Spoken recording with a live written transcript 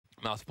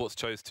Mousesports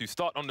chose to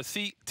start on the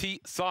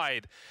CT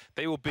side.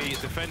 They will be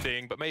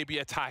defending, but maybe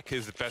attack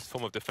is the best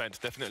form of defense.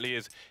 Definitely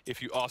is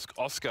if you ask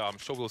Oscar. I'm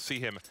sure we'll see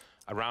him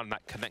around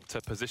that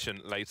connector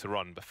position later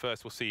on. But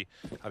first, we'll see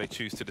how they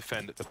choose to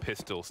defend the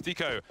pistol.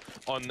 Stiko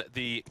on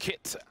the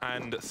kit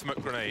and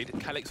smoke grenade.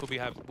 Calix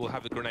will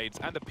have the grenades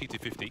and a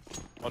P250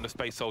 on the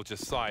Space Soldiers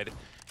side.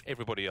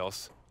 Everybody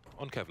else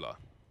on Kevlar.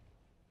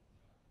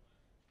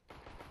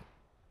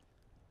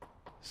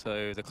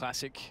 So the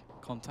classic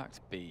contact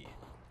B.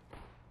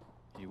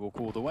 You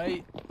walk all the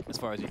way as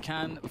far as you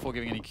can before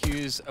giving any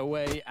cues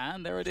away,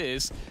 and there it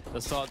is.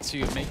 They'll start to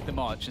make the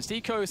march. And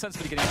Stiko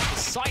sensibly getting out of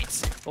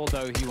sight,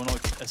 although he will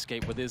not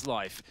escape with his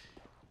life.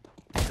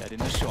 Dead in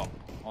the shot.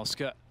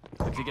 Oscar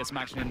quickly gets some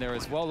action in there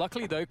as well.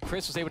 Luckily, though,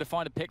 Chris was able to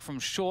find a pick from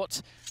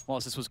short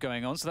whilst this was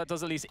going on, so that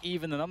does at least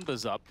even the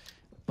numbers up.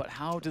 But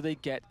how do they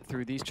get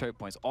through these choke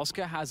points?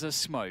 Oscar has a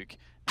smoke.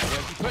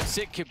 Where he puts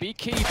it could be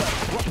key,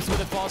 but Rops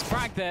with a fast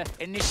frag there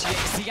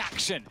initiates the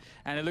action.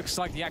 And it looks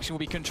like the action will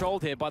be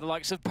controlled here by the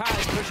likes of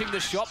Paz, pushing the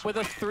shot with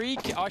a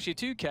 3K, actually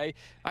 2K.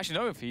 Actually,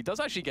 no, if he does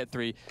actually get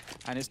 3,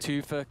 and it's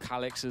 2 for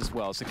Calix as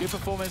well. So good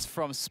performance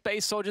from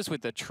Space Soldiers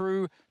with the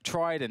true,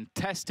 tried and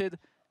tested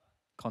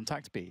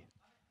contact B.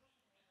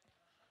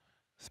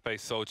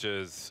 Space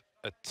Soldiers,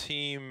 a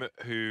team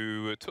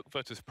who took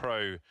Virtus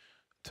Pro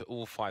to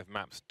all 5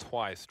 maps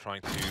twice,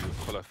 trying to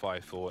qualify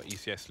for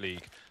ECS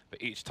League,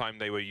 but each time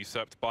they were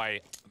usurped by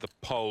the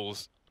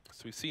Poles.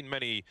 So we've seen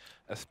many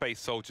Space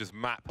Soldiers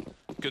map.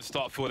 Good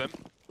start for them.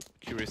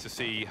 Curious to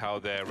see how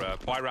their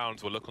buy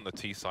rounds will look on the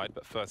T side,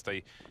 but first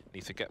they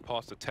need to get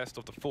past the test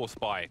of the Force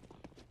buy.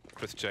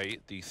 Chris J,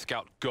 the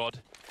Scout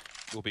God,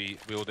 will be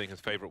wielding his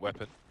favorite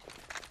weapon.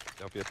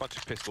 There'll be a bunch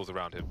of pistols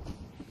around him.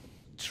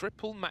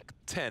 Triple Mac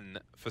 10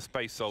 for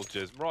Space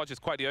Soldiers. Mirage is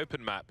quite the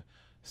open map,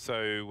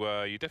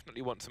 so you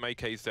definitely want some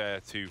AKs there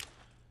to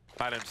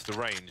balance the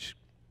range.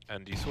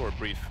 And you saw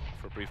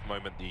for a brief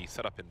moment the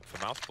setup for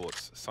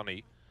Mousesports.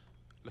 Sunny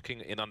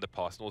looking in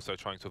underpass and also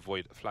trying to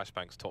avoid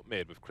flashbangs top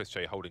mid with Chris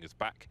J holding his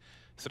back.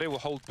 So they will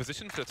hold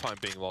position for the time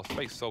being while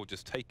Space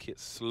Soldiers take it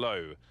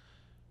slow,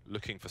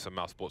 looking for some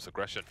Mousesports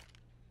aggression.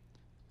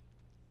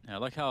 Yeah, I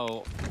like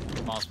how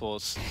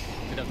Mousesports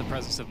did have the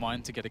presence of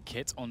mind to get a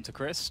kit onto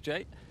Chris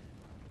J.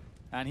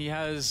 And he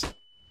has,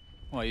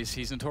 well,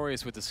 he's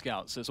notorious with the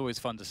scouts, so it's always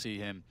fun to see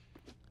him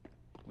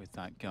with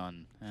that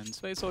gun. And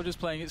Space Soldiers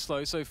playing it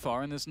slow so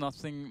far, and there's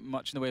nothing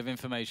much in the way of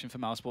information for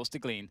Mousesports to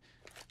glean.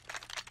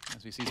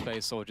 As we see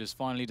Space Soldiers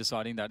finally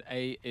deciding that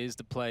A is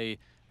the play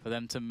for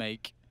them to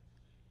make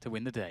to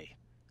win the day,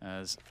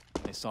 as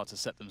they start to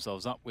set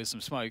themselves up with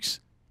some smokes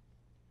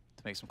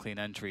to make some clean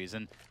entries.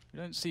 And we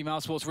don't see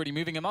Mousesports really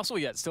moving a muscle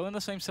yet, still in the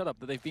same setup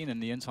that they've been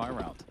in the entire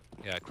round.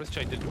 Yeah, Chris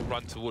J did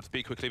run towards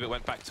B quickly, but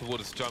went back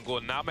towards jungle,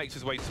 and now makes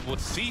his way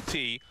towards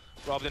CT,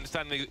 rather than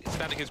standing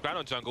his ground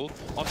on jungle.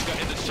 Oscar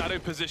in the shadow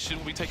position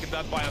will be taken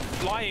down by a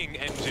flying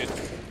engine.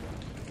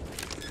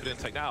 Couldn't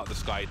take that out of the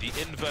sky. The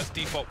inverse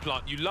default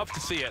plant, you love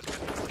to see it.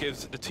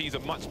 Gives the T's a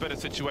much better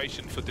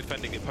situation for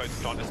defending the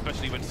opposing plant,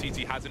 especially when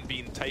CT hasn't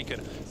been taken.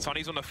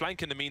 Sunny's on the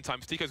flank in the meantime.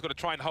 Stiko's got to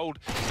try and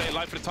stay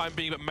alive for the time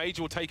being, but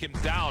Major will take him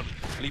down,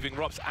 leaving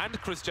Rops and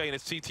Chris J in a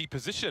CT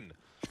position.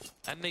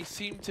 And they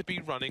seem to be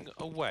running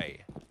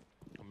away.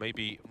 Or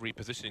maybe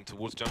repositioning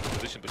towards jungle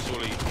position, but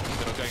surely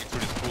they're not going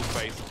through this crawl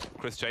space.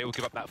 Chris J will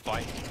give up that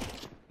fight.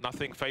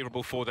 Nothing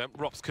favourable for them.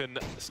 Rops can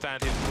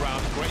stand his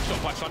ground. Great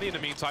shot by Sunny in the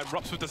meantime.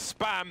 Rops with the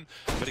spam.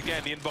 But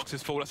again, the inbox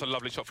is full. That's a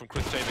lovely shot from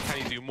Chris J. But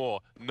can he do more?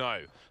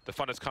 No. The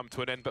fun has come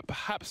to an end. But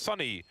perhaps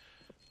Sunny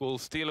will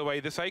steal away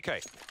this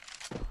AK.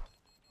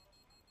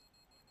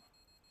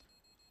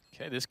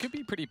 Okay, this could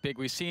be pretty big.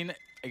 We've seen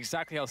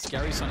exactly how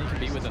scary Sunny can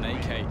be with an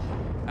AK.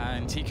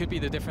 And he could be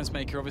the difference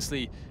maker.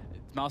 Obviously,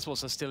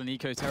 Mousesports are still in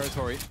eco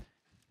territory.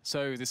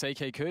 So this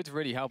AK could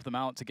really help them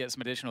out to get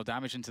some additional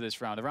damage into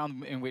this round, a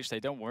round in which they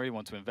don't really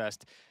want to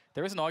invest.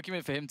 There is an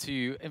argument for him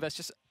to invest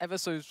just ever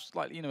so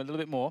slightly, you know, a little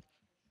bit more.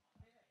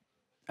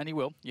 And he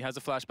will. He has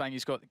a flashbang,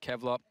 he's got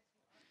Kevlar,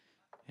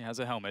 he has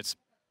a helmet.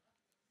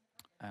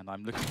 And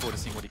I'm looking forward to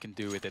seeing what he can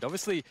do with it.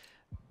 Obviously,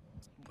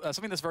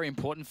 something that's very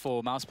important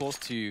for Mousesports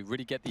to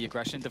really get the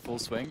aggression to full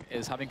swing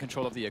is having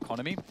control of the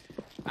economy.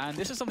 And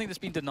this is something that's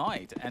been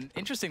denied. And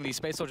interestingly,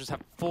 Space Soldiers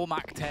have 4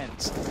 Mac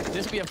 10s.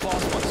 This would be a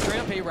fast one. Straight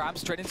up A ramp,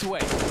 straight into A.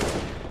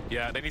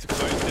 Yeah, they need to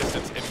close the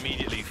distance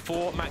immediately.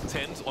 4 Mac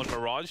 10s on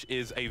Mirage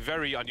is a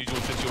very unusual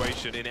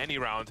situation in any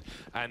round.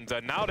 And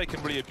now they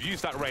can really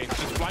abuse that range.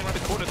 Just flying around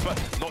the corners,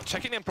 but not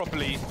checking them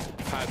properly.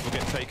 Paz will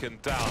get taken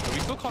down. But we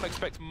still can't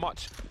expect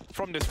much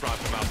from this round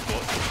from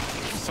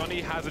Mousesports.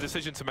 Sunny has a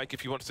decision to make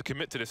if he wants to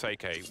commit to this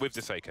AK, with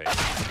this AK.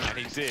 And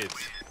he did.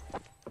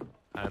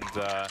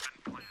 And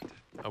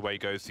away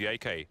goes the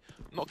AK.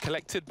 Not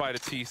collected by the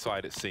T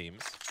side, it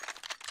seems.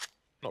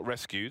 Not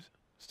rescued.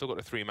 Still got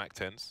the 3 Mac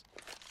 10s.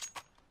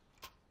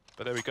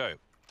 But there we go.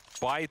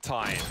 Buy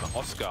time.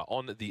 Oscar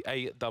on the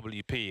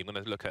AWP. I'm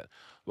going to look at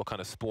what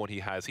kind of spawn he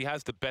has. He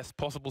has the best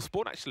possible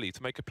spawn, actually,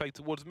 to make a play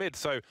towards mid.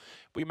 So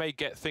we may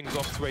get things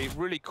off to a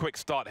really quick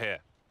start here.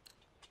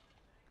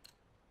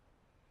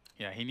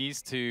 Yeah, he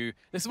needs to...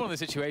 This is one of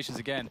the situations,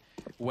 again,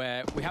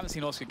 where we haven't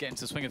seen Oscar get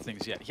into the swing of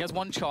things yet. He has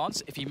one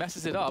chance. If he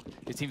messes it up,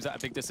 his team's at a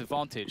big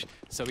disadvantage.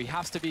 So he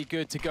has to be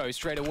good to go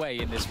straight away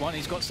in this one.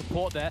 He's got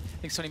support there.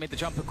 I think Sonny made the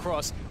jump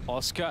across.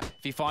 Oscar,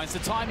 if he finds the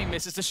timing,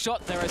 misses the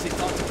shot there as he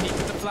starts to peek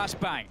with the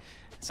flashbang.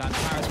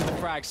 Santaris with the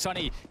frag.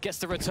 Sonny gets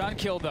the return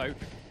kill, though,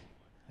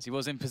 as he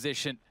was in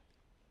position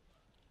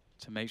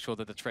to make sure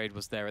that the trade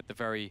was there at the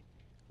very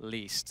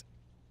least.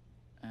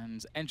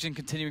 And Engine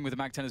continuing with the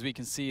Mag 10, as we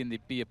can see in the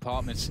B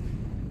apartments.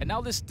 And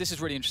now this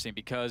is really interesting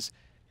because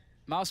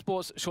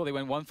Mousesports, sure, they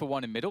went 1 for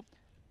 1 in middle,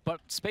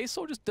 but Space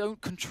Soldiers don't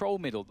control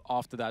middle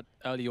after that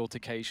early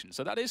altercation.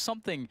 So that is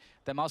something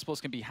that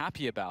Mousesports can be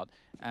happy about.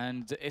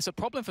 And it's a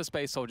problem for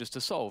Space Soldiers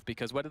to solve,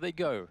 because where do they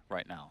go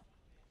right now?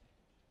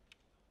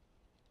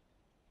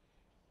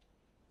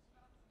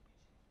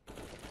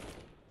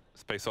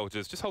 Space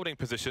Soldiers just holding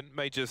position.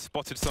 Major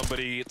spotted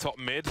somebody top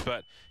mid,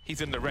 but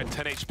he's in the red,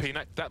 10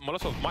 HP. That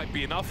Molotov might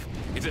be enough.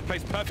 Is it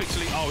placed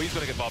perfectly? Oh, he's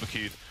going to get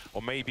barbecued.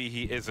 Or maybe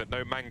he isn't.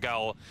 No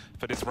Mangal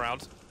for this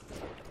round.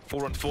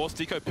 4 on 4.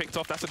 Stico picked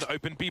off. That's an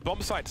open B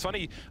bomb site.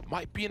 Sonny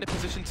might be in a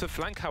position to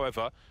flank,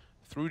 however,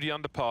 through the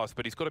underpass,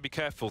 but he's got to be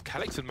careful.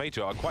 Calix and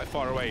Major are quite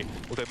far away,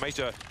 although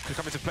Major could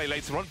come into play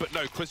later on, but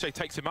no, ChrisJ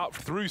takes him out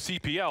through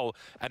CPL,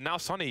 and now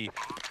Sonny,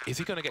 is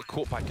he going to get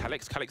caught by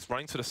Calix? Calix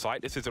running to the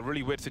site. This is a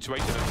really weird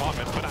situation in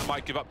apartments, but that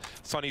might give up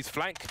Sonny's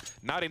flank.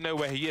 Now they know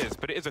where he is,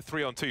 but it is a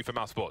 3-on-2 for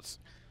Mousesports.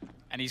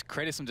 And he's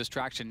created some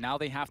distraction. Now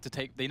they have to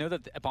take... They know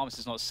that the apartments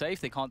is not safe.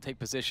 They can't take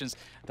positions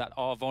that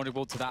are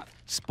vulnerable to that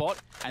spot.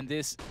 And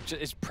this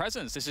is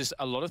presence. This is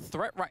a lot of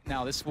threat right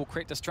now. This will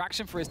create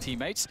distraction for his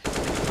teammates. They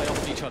can play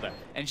off each other.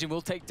 Engine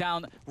will take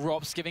down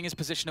Robs, giving his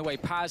position away.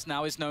 Paz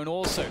now is known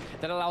also.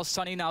 That allows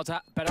Sonny now to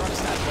better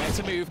understand where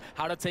to move,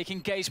 how to take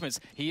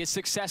engagements. He is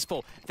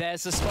successful.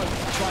 There's the smoke.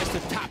 Tries to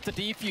tap the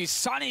defuse.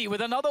 Sonny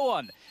with another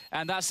one.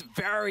 And that's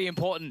very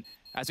important.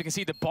 As we can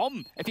see, the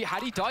bomb,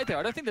 had he died there,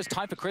 I don't think there's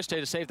time for ChrisJ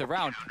to save the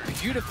round.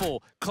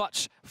 Beautiful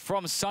clutch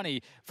from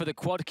Sonny for the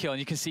quad kill, and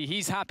you can see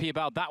he's happy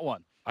about that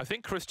one. I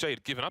think ChrisJ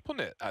had given up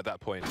on it at that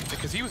point,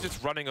 because he was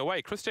just running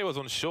away. ChrisJ was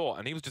on shore,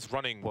 and he was just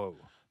running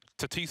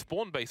to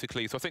T-spawn,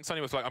 basically. So I think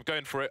Sonny was like, I'm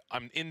going for it.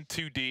 I'm in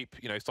too deep.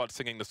 You know, started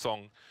singing the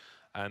song,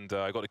 and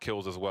I got the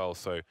kills as well.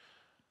 So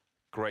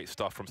great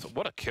stuff from...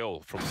 What a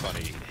kill from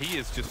Sonny. He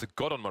is just a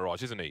god on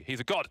Mirage, isn't he?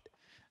 He's a god.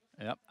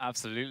 Yep,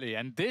 absolutely.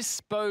 And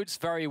this bodes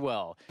very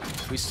well.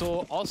 We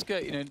saw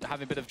Oscar,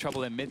 having a bit of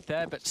trouble in mid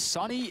there, but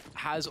Sonny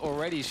has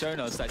already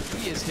shown us that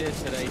he is here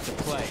today to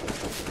play.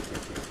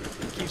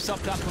 He keeps up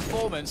that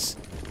performance.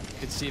 You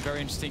can see a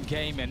very interesting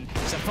game, and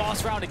it's a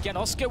fast round again.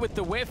 Oscar with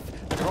the whiff,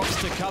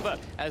 drops to cover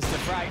as the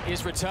frag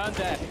is returned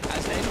there,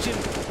 as the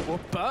Engine will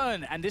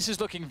burn. And this is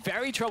looking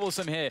very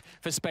troublesome here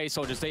for Space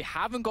Soldiers. They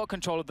haven't got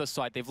control of the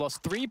site. They've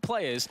lost 3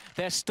 players.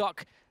 They're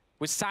stuck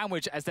with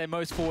Sandwich as their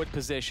most forward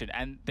position.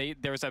 And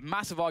there is a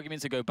massive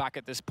argument to go back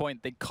at this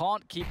point. They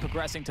can't keep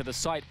progressing to the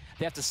site.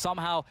 They have to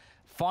somehow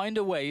find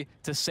a way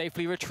to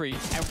safely retreat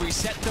and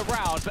reset the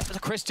round. But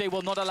ChrisJ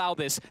will not allow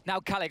this. Now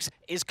Calix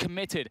is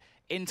committed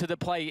into the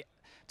play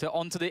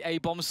onto the A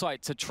bomb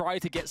site to try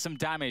to get some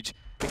damage,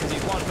 because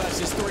he's 1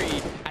 versus 3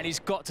 and he's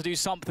got to do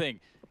something.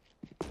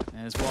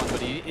 There's one, but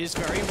he is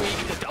very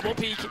weak. The double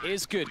peek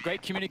is good.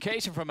 Great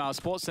communication from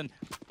Mousesports, and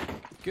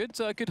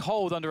good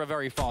hold under a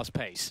very fast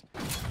pace.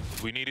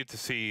 We needed to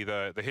see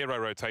the hero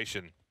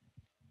rotation.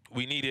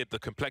 We needed the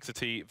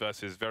complexity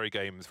versus Very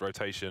Games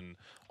rotation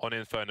on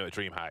Inferno at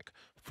DreamHack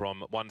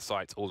from one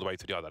site all the way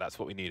to the other. That's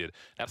what we needed.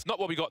 That's not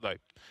what we got, though.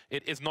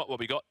 It is not what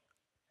we got.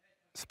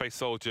 Space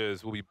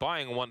Soldiers will be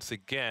buying once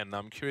again.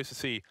 I'm curious to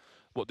see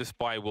what this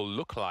buy will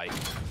look like.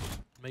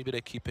 Maybe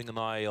they're keeping an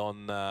eye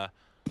on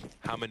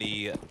how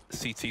many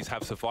CTs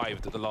have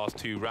survived the last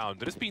 2 rounds.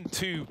 There's been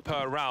 2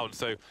 per round,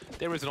 so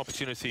there is an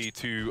opportunity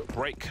to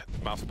break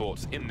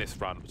Mousesports in this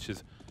round, which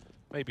is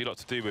maybe a lot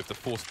to do with the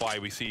force buy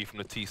we see from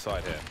the T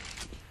side here.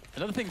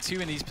 Another thing,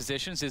 too, in these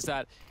positions is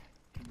that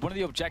one of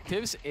the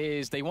objectives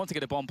is they want to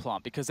get a bomb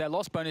plant, because their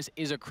loss bonus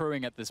is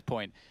accruing at this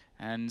point.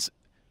 And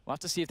we'll have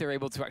to see if they're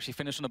able to actually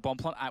finish on a bomb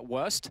plant at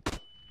worst.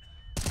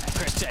 And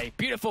ChrisJ,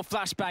 beautiful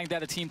flashbang there.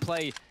 The team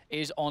play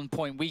is on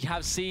point. We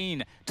have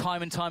seen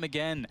time and time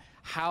again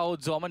how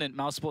dominant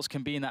Mousesports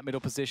can be in that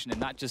middle position,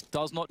 and that just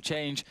does not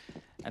change,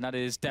 and that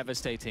is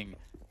devastating,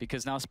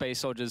 because now Space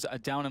Soldiers are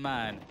down a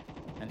man.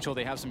 And sure,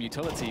 they have some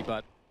utility,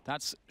 but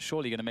that's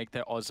surely going to make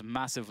their odds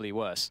massively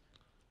worse.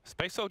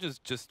 Space Soldiers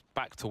just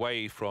backed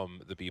away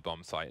from the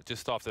B-bomb site.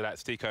 Just after that,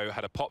 Stico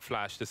had a pop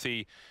flash to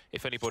see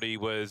if anybody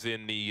was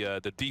in the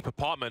deep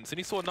apartments, and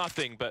he saw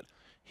nothing, but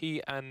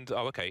he and...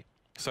 Oh, okay.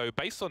 So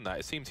based on that,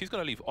 it seems he's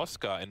going to leave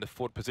Oscar in the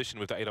forward position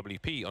with the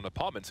AWP on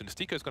apartments, and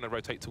Stico's going to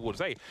rotate towards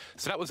A.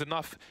 So that was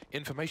enough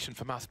information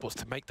for Mousesports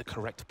to make the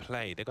correct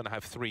play. They're going to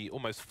have 3,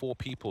 almost 4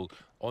 people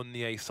on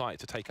the A site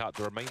to take out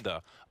the remainder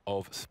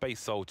of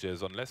Space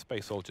Soldiers, unless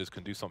Space Soldiers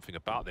can do something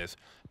about this.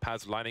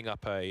 Paz lining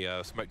up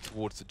a smoke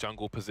towards the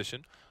jungle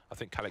position. I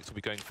think Calix will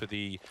be going for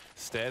the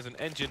stairs, and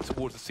Engine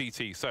towards the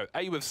CT. So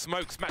A with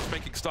smokes,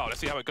 matchmaking style. Let's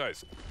see how it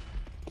goes.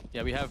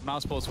 Yeah, we have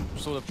Mousesports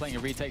sort of playing a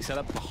retake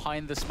setup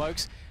behind the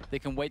smokes. They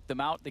can wait them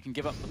out, they can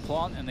give up the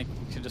plant, and they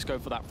can just go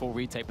for that full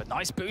retake. But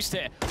nice boost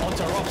here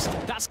onto Rops.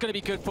 That's going to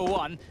be good for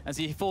one as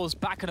he falls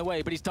back and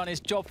away, but he's done his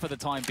job for the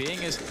time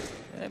being. As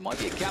there might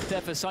be a gap there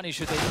for Sunny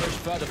should they push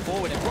further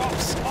forward. And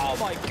Rops, oh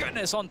my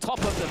goodness, on top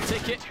of the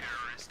ticket.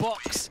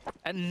 Box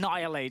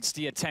annihilates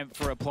the attempt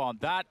for a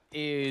plant. That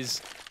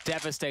is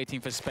devastating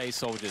for Space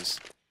Soldiers.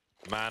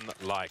 Man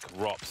like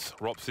Rops.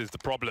 Rops is the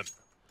problem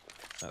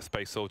that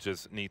Space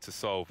Soldiers need to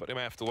solve, but they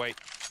may have to wait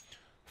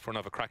for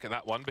another crack at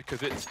that one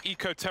because it's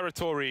eco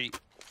territory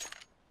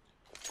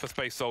for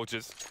Space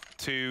Soldiers.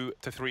 $2,000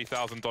 to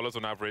 $3,000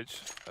 on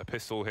average. A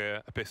pistol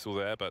here, a pistol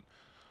there, but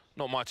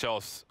not much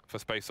else for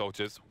Space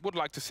Soldiers. Would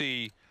like to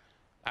see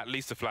at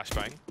least a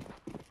flashbang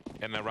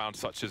in a round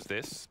such as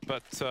this,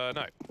 but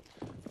no,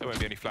 there won't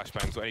be any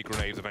flashbangs or any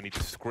grenades of any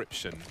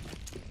description.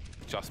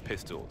 Just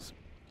pistols.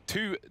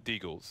 2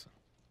 deagles.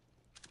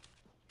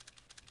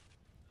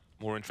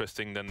 More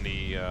interesting than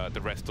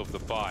the rest of the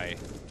buy.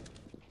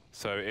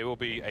 So it will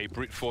be a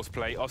brute force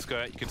play.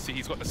 Oscar, you can see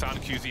he's got the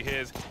sound cues he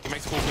hears. He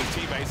makes a call for his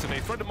teammates, and they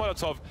throw the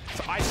Molotov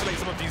to isolate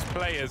some of these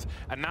players.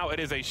 And now it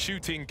is a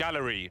shooting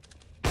gallery.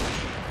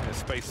 The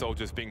Space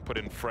Soldiers being put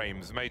in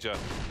frames. Major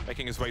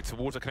making his way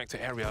towards the connector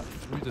area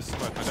through the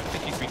smoke. I don't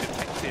think he's been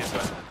detected,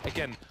 but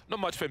again, not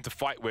much for him to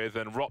fight with.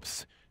 And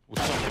Rops will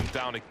shut him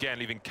down again,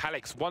 leaving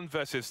Calyx 1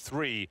 versus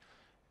 3.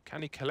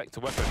 Can he collect a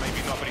weapon?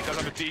 Maybe not, but he does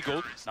have a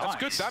deagle. Nice. That's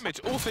good damage.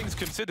 All things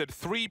considered,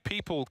 3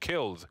 people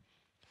killed.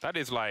 That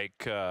is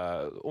like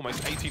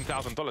almost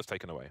 $18,000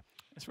 taken away.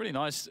 It's really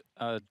nice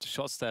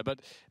shots there, but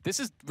this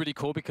is really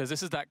cool because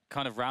this is that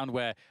kind of round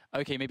where,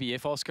 okay, maybe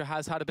if Oscar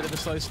has had a bit of a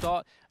slow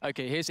start,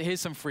 okay,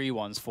 here's some free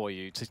ones for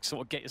you to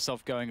sort of get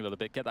yourself going a little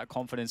bit, get that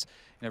confidence,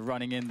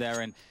 running in there.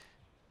 And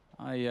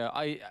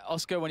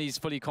Oscar, when he's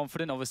fully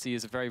confident, obviously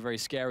is a very, very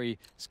scary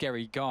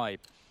guy.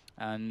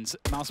 And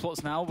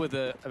Mousesports now with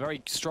a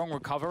very strong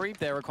recovery.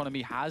 Their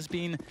economy has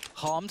been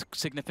harmed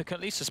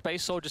significantly. So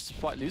Space Soldiers,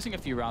 despite losing a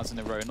few rounds in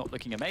a row and not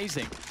looking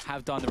amazing,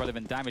 have done the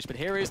relevant damage. But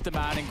here is the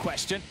man in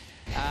question.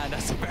 And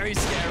that's very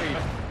scary.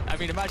 I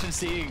mean, imagine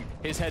seeing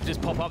his head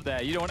just pop up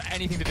there. You don't want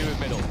anything to do with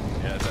middle.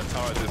 Yeah,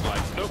 Zantares is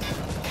like, nope.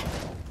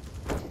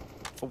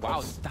 Oh, wow,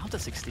 it's down to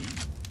 16.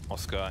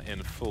 Oscar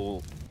in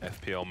full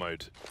FPL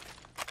mode.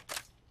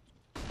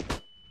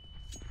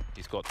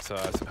 He's got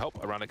some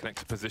help around a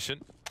connected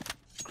position.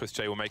 Chris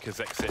J will make his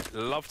exit.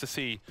 Love to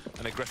see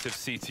an aggressive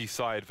CT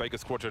side. Vega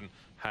Squadron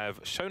have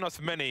shown us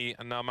many,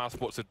 and now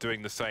Mousesports are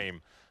doing the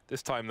same.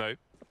 This time, though,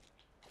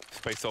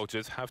 Space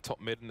Soldiers have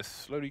top mid and are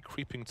slowly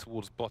creeping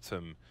towards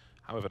bottom.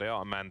 However, they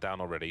are a man down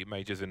already.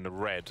 Major's in the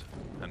red,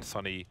 and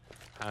Sunny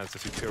has the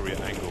superior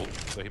angle,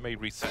 so he may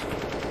reset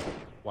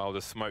while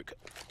the smoke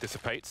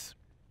dissipates.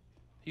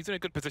 He's in a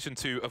good position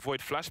to avoid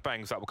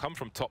flashbangs that will come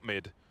from top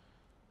mid.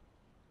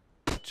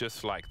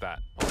 Just like that.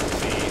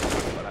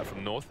 Like that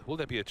from north. Will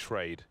there be a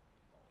trade?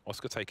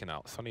 Oscar taken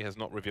out. Sunny has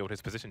not revealed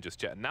his position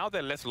just yet. Now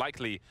they're less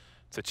likely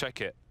to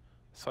check it.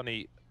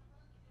 Sunny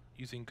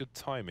using good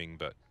timing,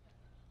 but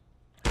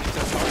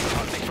he's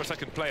hunting for a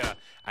second player,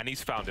 and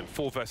he's found him.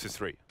 4 versus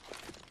 3.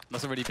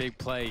 That's a really big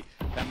play.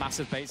 That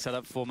massive bait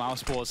setup for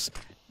Mousesports.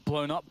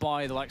 Blown up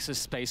by the likes of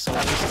Space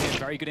Soldiers.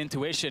 Very good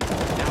intuition.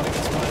 Now it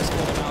gets worse for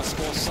the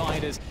Mousesports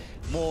side as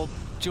more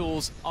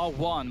duels are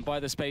won by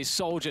the Space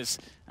Soldiers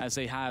as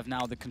they have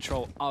now the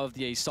control of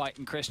the A site.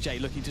 And Chris J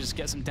looking to just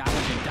get some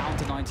damage in, down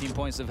to 19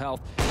 points of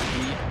health.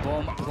 The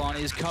bomb plant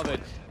is covered,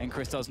 and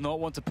Chris does not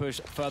want to push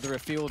further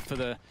afield for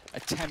the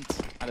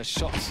attempt at a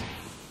shot.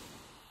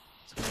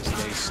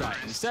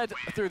 Instead,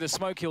 through the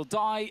smoke, he'll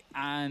die,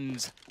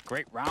 and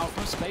great round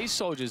from Space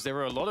Soldiers. There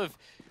were a lot of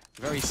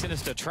very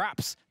sinister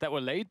traps that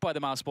were laid by the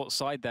Mousesports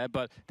side there,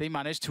 but they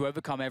managed to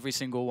overcome every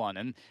single one.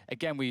 And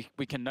again, we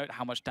can note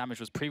how much damage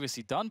was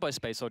previously done by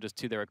Space Soldiers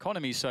to their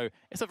economy, so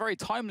it's a very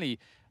timely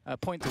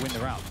point to win the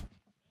round.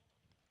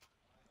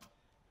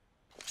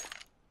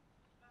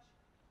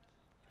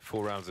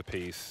 4 rounds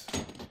apiece.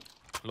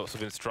 Lots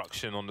of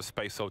instruction on the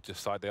Space Soldiers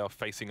side. They are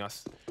facing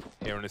us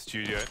here in the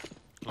studio.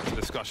 Lots of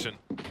discussion.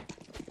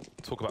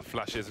 Talk about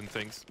flashes and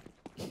things.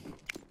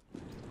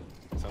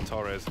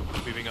 Zantares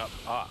moving up.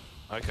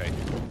 Okay,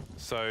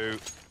 so,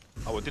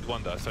 I did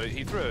wonder. So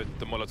he threw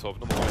the Molotov,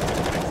 not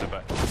connector,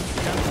 but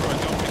you can throw a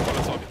jumping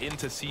Molotov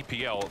into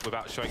CPL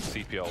without showing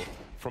CPL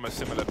from a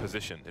similar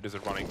position. It is a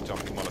running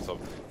jumping Molotov.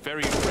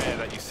 Very rare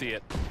that you see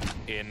it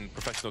in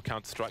professional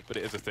Counter-Strike, but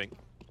it is a thing.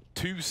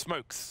 2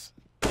 smokes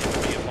in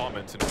the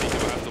apartment, and Seeker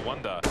will have to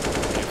wonder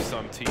if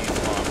some teams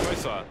are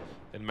closer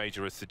than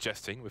Major is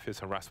suggesting with his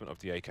harassment of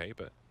the AK,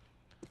 but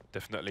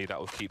definitely that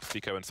will keep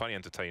Seeker and Sunny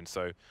entertained.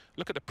 So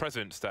look at the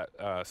presence that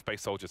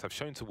Space Soldiers have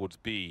shown towards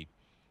B.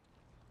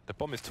 The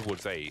bomb is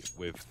towards A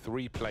with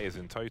 3 players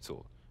in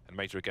total. And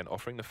Major again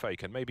offering the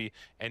fake, and maybe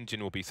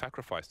Engine will be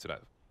sacrificed to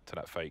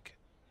that fake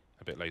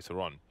a bit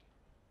later on.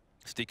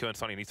 Seeker and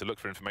Sunny need to look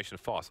for information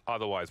fast,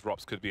 otherwise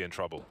Rops could be in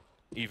trouble.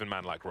 Even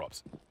man like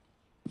Rops.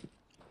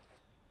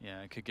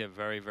 Yeah, it could get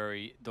very,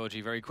 very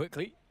dodgy very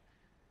quickly.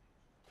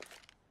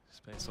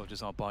 Space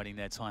Soldiers are biding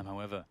their time,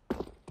 however.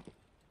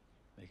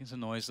 They Making some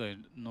noise, though,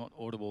 not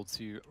audible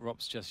to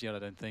Rops just yet, I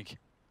don't think.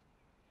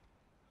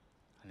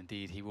 And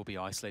indeed, he will be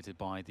isolated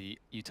by the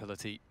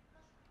utility.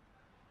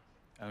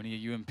 Only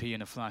a UMP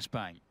and a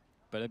flashbang.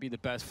 Better be the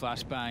best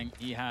flashbang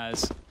he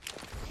has.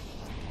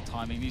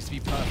 Timing needs to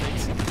be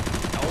perfect.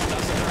 Oh,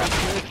 that's a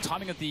very good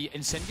timing of the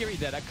incendiary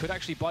there. That could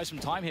actually buy some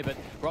time here, but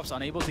Rops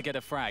unable to get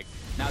a frag.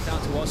 Now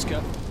down to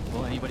Oscar.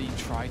 Will anybody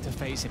try to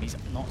face him? He's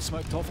not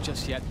smoked off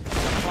just yet.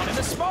 One in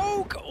the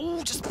smoke!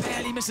 Oh, just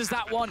barely misses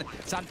that one.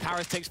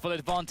 Zantaris takes full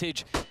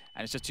advantage.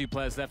 And it's just 2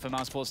 players left for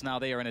Mousesports now.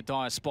 They are in a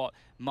dire spot.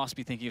 Must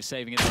be thinking of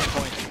saving at this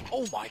point.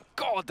 Oh my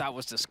God, that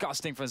was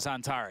disgusting from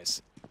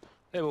Zantaris.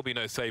 There will be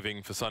no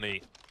saving for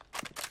Sunny.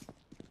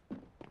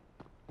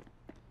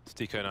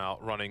 Stico now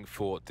running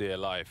for dear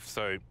life.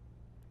 So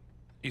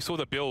you saw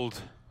the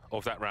build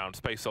of that round.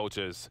 Space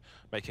Soldiers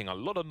making a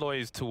lot of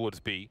noise towards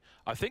B.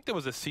 I think there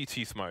was a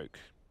CT smoke.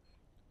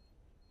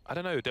 I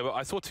don't know.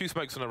 I saw 2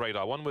 smokes on the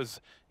radar. One was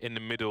in the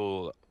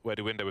middle where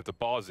the window with the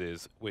bars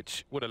is,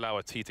 which would allow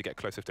a T to get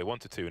close if they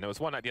wanted to. And there was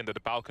one at the end of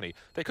the balcony.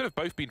 They could have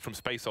both been from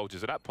Space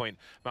Soldiers. At that point,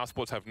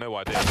 Mousesports have no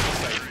idea.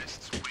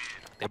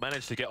 They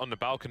managed to get on the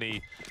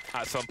balcony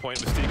at some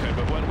point with Stico,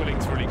 but weren't willing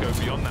to really go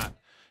beyond that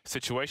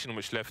situation,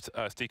 which left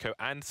Stico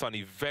and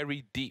Sunny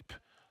very deep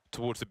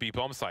towards the B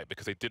bomb site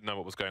because they didn't know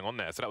what was going on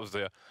there. So that was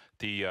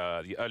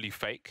the early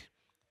fake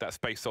that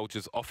Space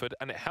Soldiers offered,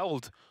 and it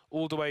held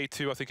all the way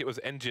to, I think it was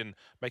Engine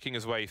making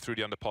his way through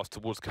the underpass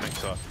towards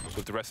Connector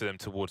with the rest of them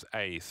towards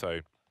A. So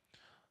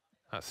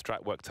that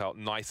strat worked out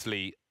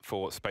nicely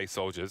for Space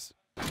Soldiers,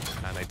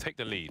 and they take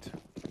the lead.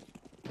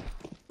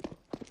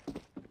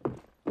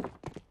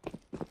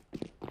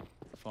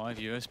 5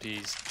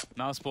 USPs.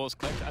 Mousesports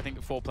clicked. I think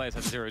 4 players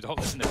had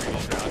 $0 in the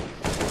previous round.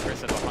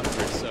 Chris had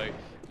 100, so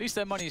at least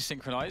their money is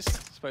synchronized.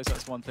 I suppose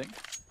that's one thing.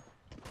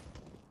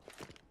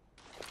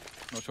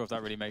 Not sure if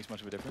that really makes much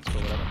of a difference,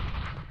 but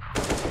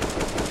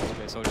whatever.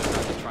 Space Soldiers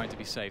are just trying to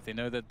be safe. They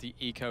know that the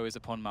eco is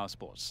upon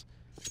Mousesports.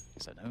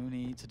 So no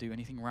need to do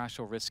anything rash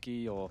or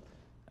risky or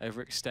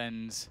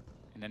overextend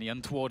in any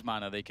untoward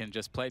manner. They can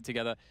just play it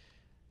together.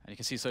 And you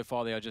can see so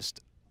far they are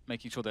just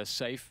making sure they're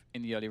safe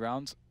in the early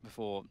rounds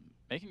before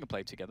making a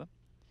play together.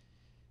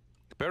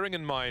 Bearing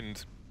in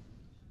mind,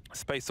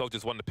 Space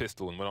Soldiers won the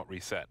pistol and were not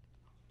reset.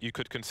 You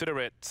could consider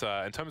it,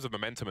 in terms of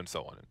momentum and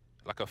so on,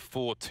 like a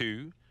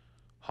 4-2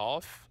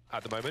 half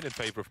at the moment in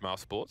favor of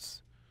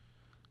Mousesports.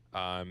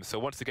 So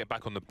once they get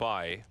back on the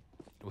bye,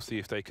 we'll see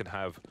if they can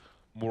have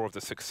more of the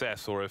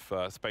success or if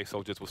Space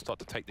Soldiers will start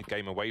to take the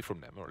game away from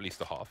them, or at least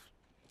the half.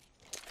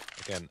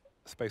 Again,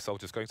 Space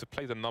Soldiers going to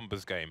play the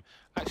numbers game,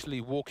 actually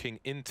walking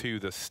into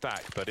the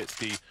stack, but it's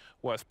the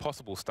worst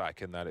possible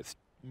stack in that it's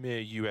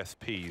mere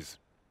USPs.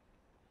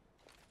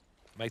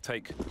 May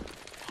take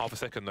half a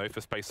second, though,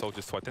 for Space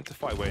Soldiers to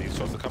identify where these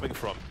shots are coming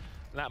from.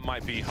 That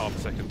might be half a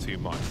second too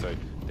much, so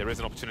there is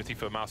an opportunity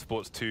for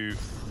Mousesports to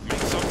make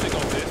something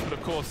of this, but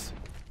of course,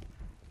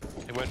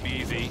 it won't be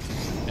easy.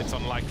 It's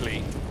unlikely.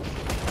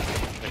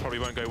 It probably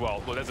won't go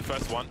well. Well, there's the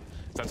first one.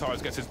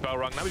 Zantaris gets his bell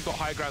rung. Now we've got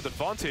high ground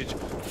advantage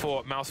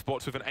for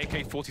Mousesports with an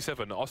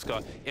AK-47. Oscar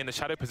in the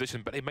shadow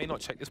position, but they may not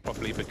check this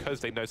properly because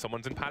they know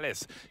someone's in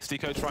Palace.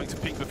 Stico trying to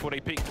peek before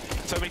they peek.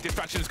 So many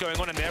distractions going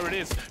on, and there it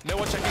is. No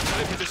one checking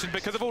shadow position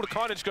because of all the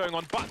carnage going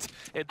on, but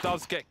it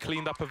does get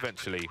cleaned up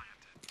eventually.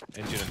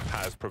 Engine and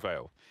Paz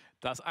prevail.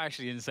 That's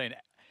actually insane.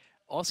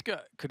 Oscar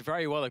could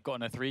very well have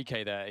gotten a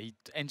 3K there.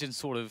 Engine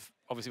sort of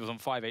obviously was on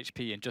 5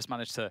 HP and just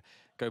managed to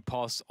go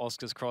past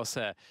Oscar's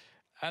crosshair.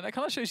 And that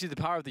kind of shows you the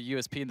power of the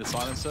USP and the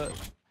silencer.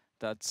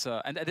 That's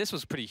and this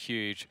was pretty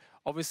huge.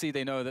 Obviously,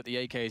 they know that the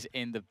AK is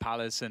in the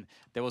Palace, and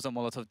there was a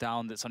Molotov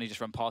down that Sunny just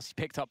ran past. He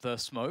picked up the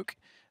smoke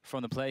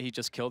from the player he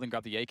just killed and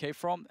grabbed the AK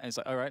from, and it's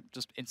like, all right,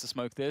 just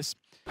insta-smoke this.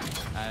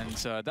 And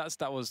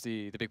that was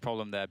the big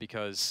problem there,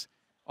 because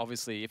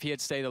obviously, if he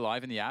had stayed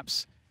alive in the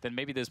apps, then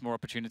maybe there's more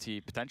opportunity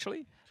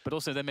potentially. But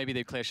also, then maybe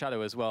they clear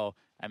shadow as well,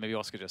 and maybe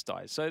Oscar just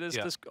dies. So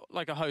there's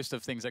like a host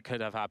of things that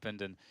could have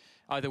happened. And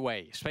either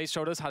way, Space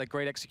Soldiers had a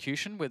great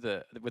execution with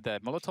their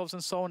Molotovs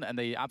and so on, and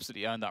they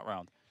absolutely earned that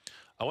round.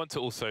 I want to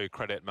also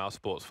credit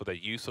Mousesports for their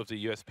use of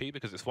the USP,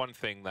 because it's one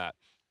thing that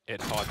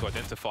it's hard to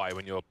identify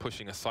when you're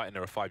pushing a site and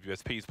there are 5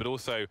 USPs, but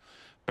also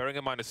bearing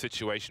in mind the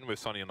situation with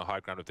Sunny on the high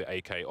ground with the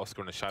AK,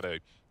 Oscar in the shadow,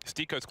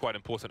 Stico's quite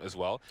important as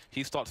well.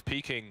 He starts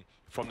peeking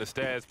from the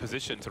stairs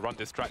position to run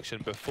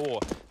distraction before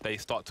they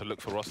start to look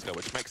for Oscar,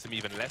 which makes them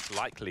even less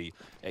likely.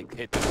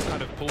 It just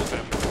kind of pulls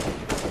them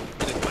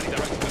in as many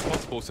directions as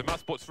possible. So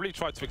Mousesports really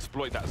tried to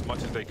exploit that as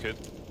much as they could,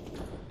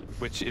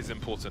 which is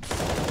important.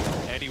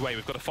 Anyway,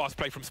 we've got a fast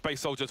play from Space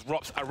Soldiers.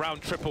 Rops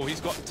around triple. He's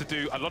got to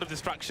do a lot of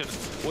distraction.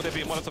 Will there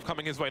be a Molotov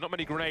coming his way? Not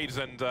many grenades,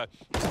 and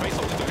Space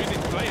Soldiers are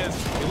losing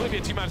players. It will be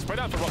a 2-man spread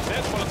out for Rops.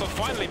 There's Molotov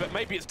finally, but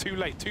maybe it's too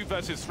late. 2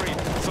 versus 3.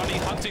 Sunny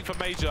hunting for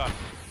Major.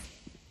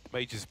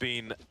 Major's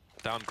been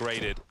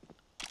downgraded.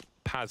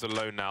 Paz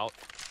alone now.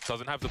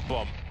 Doesn't have the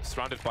bomb.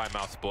 Surrounded by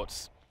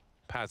Mousesports.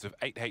 Paz with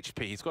 8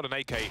 HP. He's got an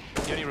AK.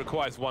 He only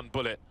requires 1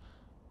 bullet.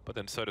 But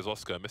then so does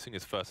Oscar. Missing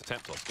his first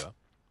attempt, Oscar.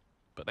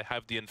 But they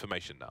have the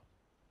information now.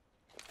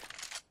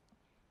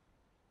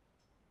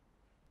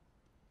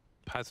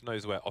 Paz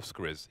knows where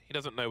Oscar is. He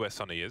doesn't know where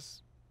Sonny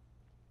is.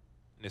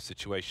 In this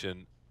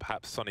situation,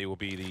 perhaps Sonny will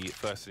be the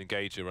first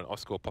engager and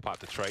Oscar will pop out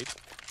to trade.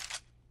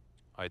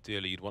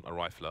 Ideally, you'd want a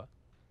rifler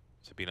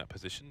to be in that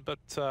position,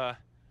 but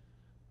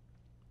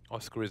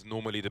Oscar is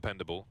normally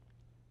dependable.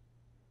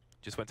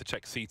 Just went to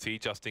check CT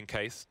just in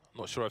case.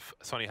 Not sure if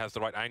Sonny has the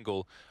right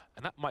angle,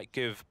 and that might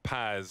give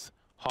Paz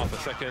half a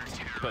second,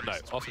 but no.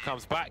 Oscar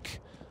comes back,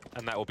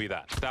 and that will be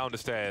that. Down the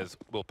stairs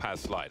will Paz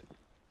slide.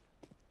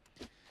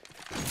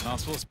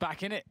 Mousesports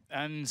back in it,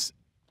 and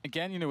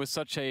again, you know, with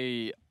such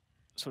a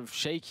sort of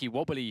shaky,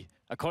 wobbly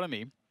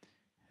economy,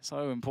 it's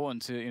so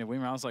important to, you know,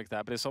 win rounds like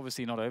that, but it's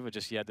obviously not over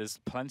just yet. There's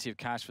plenty of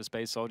cash for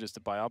Space Soldiers to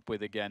buy up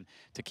with again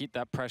to keep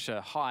that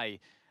pressure high.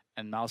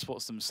 And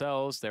Mousesports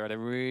themselves, they're at a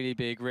really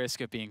big risk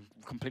of being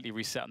completely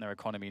reset on their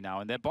economy now.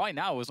 And their buy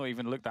now has not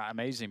even looked that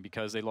amazing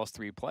because they lost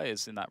 3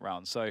 players in that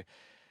round. So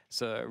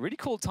it's a really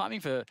cool timing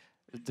for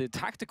the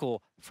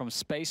tactical from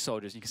Space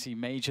Soldiers. You can see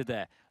Major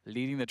there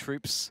leading the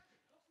troops.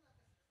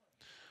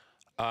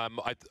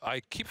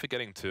 I keep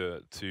forgetting to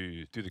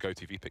do the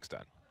GoTV pick,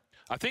 Stan.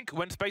 I think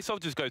when Space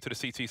Soldiers go to the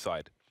CT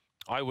side,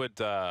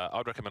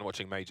 I'd recommend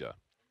watching Major.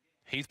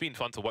 He's been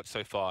fun to watch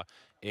so far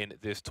in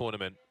this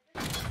tournament.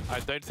 I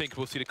don't think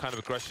we'll see the kind of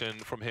aggression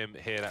from him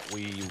here that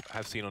we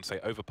have seen on, say,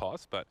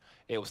 Overpass, but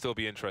it will still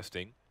be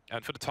interesting.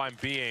 And for the time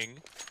being,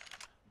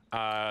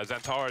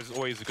 Zantara is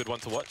always a good one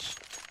to watch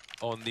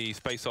on the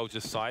Space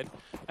Soldiers side.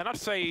 And I'd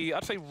say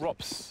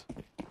Rops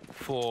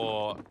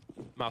for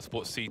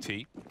Mousesports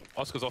CT.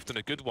 Oscar's often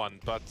a good one,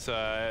 but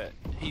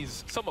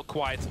he's somewhat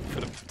quiet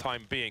for the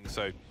time being,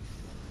 so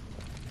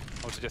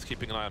I would suggest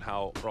keeping an eye on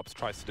how Rops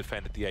tries to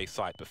defend at the A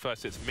site. But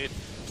first it's mid,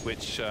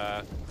 which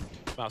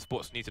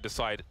Mousesports need to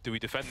decide, do we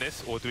defend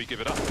this or do we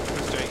give it up?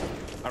 Chris J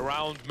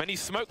around many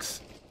smokes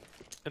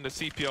in the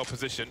CPL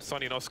position.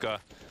 Sonny and Oscar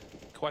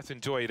quite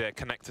enjoy their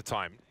connector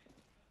time.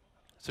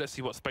 So let's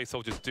see what Space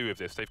Soldiers do with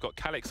this. They've got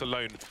Calix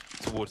alone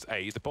towards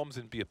A. The bomb's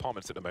in B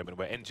apartments at the moment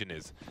where Engine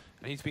is,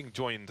 and he's being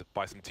joined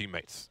by some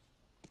teammates.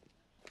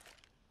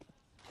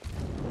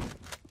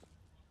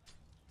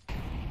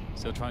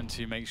 Still trying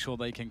to make sure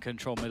they can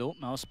control middle.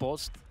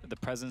 Mousesports, the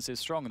presence is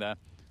strong there.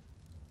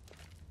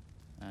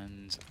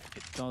 And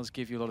it does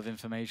give you a lot of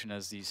information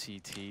as these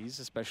CTs,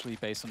 especially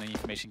based on the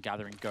information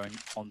gathering going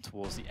on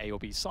towards the A or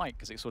B site,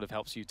 because it sort of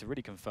helps you to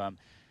really confirm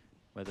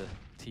where the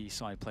T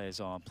side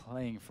players are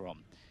playing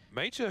from.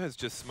 Major has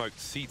just smoked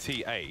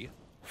CTA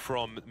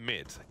from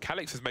mid.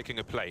 Calix is making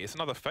a play. It's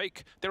another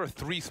fake. There are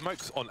 3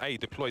 smokes on A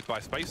deployed by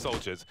Space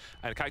Soldiers,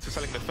 and Calix is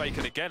selling the fake.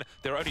 And again,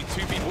 there are only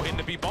 2 people in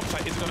the B bomb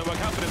site. Is it going to work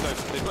out for them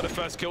though? They've got the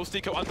first kill.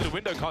 Stico under the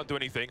window can't do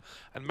anything,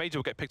 and Major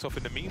will get picked off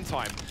in the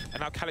meantime.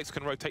 And now Calix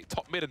can rotate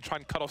top mid and try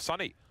and cut off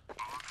Sonny.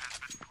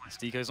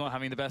 Stico's not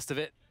having the best of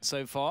it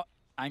so far,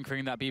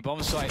 anchoring that B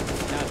bomb site.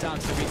 Now down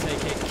to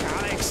retake it.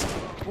 Calix.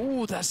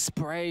 Ooh, the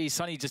spray.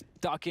 Sonny just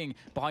ducking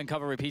behind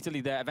cover repeatedly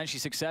there. Eventually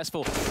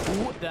successful.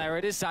 Ooh, there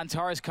it is.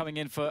 Zantara's coming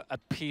in for a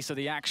piece of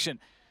the action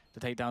to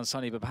take down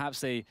Sonny, but perhaps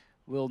they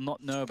will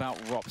not know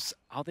about Rops.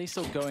 Are they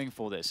still going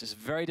for this? It's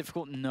very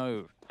difficult.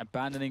 No.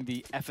 Abandoning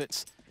the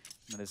efforts.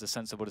 And there's a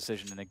sensible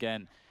decision. And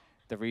again,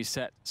 the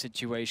reset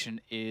situation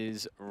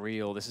is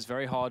real. This is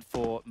very hard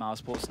for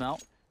Mousesports now,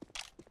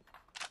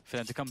 for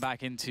them to come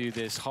back into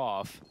this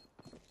half.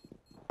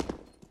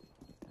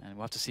 And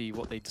we'll have to see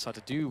what they decide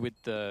to do with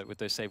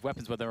those saved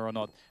weapons, whether or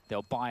not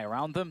they'll buy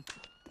around them,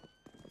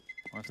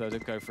 or if they'll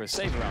go for a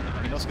save around them.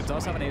 I mean, Oscar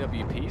does have an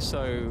AWP,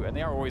 so, and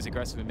they are always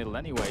aggressive in middle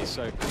anyway,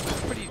 so it's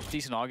a pretty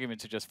decent argument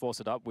to just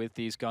force it up with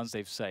these guns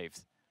they've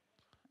saved.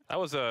 That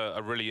was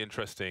a really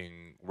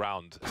interesting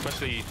round,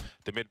 especially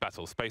the mid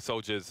battle. Space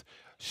Soldiers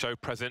show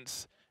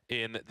presence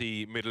in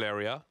the middle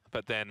area,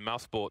 but then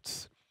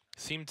Mousesports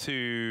seem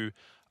to...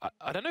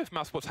 I don't know if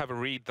Mousesports have a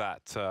read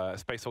that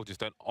Space Soldiers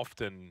don't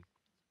often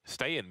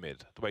stay in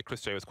mid, the way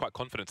Chris J was quite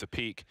confident to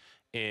peek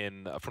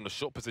in from the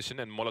short position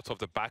and Molotov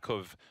the back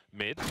of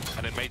mid,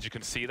 and then Major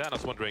can see that, and I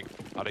was wondering,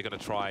 are they going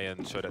to try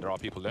and show that there are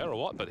people there or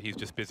what? But he's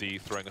just busy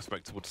throwing a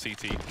smoke towards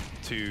CT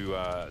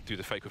to do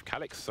the fake with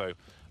Calix. So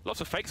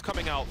lots of fakes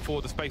coming out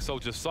for the Space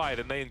Soldiers side,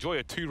 and they enjoy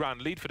a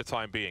 2-round lead for the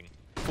time being.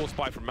 Forced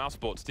by from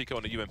Mousesports, Stico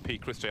on the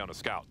UMP, Chris J on a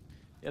scout.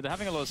 Yeah, they're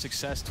having a lot of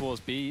success towards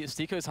B.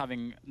 Stico's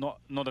having not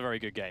a very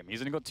good game.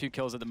 He's only got 2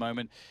 kills at the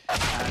moment.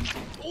 And,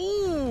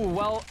 ooh,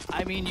 well,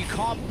 I mean, you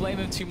can't blame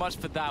him too much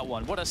for that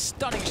one. What a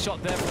stunning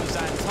shot there from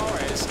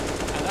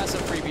Zantares. And that's a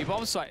free B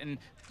bomb site. And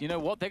you know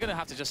what? They're going to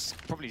have to just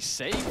probably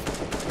save.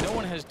 No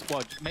one has,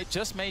 well,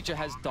 just Major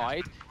has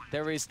died.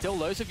 There is still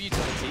loads of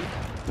utility,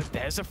 but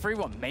there's a free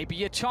one.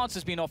 Maybe a chance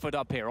has been offered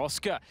up here.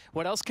 Oscar,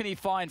 what else can he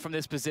find from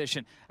this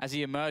position as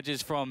he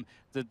emerges from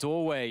the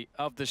doorway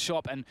of the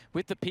shop? And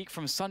with the peek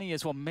from Sonny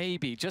as well,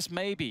 maybe, just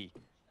maybe,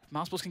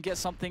 Mousesports can get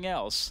something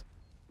else.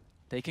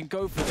 They can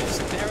go for this.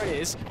 There it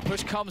is.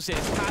 Push comes in.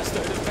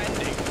 Pasto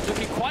defending,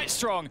 looking quite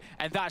strong,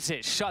 and that's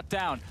it. Shut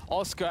down.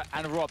 Oscar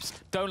and Rops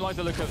don't like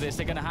the look of this.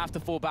 They're going to have to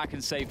fall back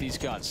and save these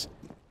guns.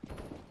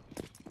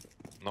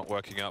 Not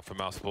working out for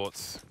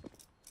Mousesports.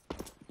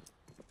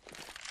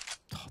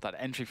 That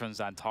entry from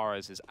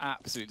Zantares is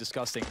absolutely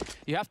disgusting.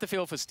 You have to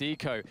feel for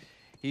Stico.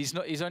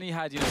 He's only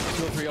had 2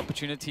 or 3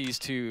 opportunities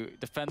to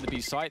defend the B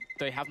site.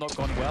 They have not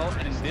gone well,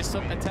 and in this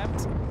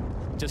attempt,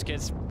 just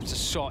gets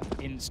shot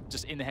in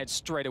the head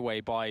straight away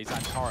by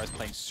Zantares,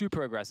 playing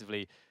super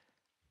aggressively.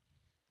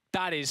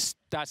 That is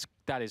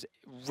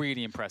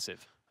really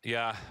impressive.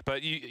 Yeah,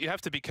 but you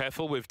have to be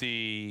careful with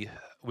the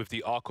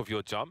arc of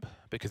your jump,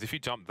 because if you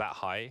jump that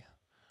high,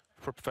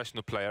 for a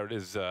professional player, it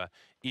is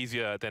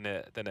easier than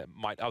it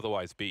might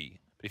otherwise be.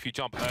 But if you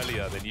jump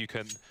earlier, then you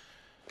can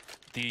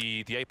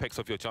the apex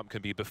of your jump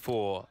can be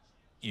before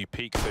you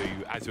peak, so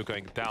as you're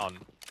going down,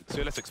 so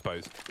you're less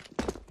exposed.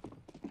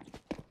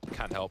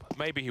 Can't help.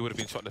 Maybe he would have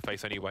been shot in the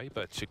face anyway,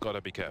 but you've got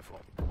to be careful.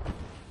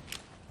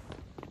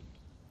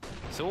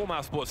 So all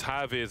Mousesports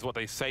have is what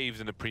they saved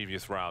in the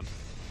previous round.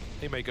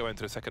 They may go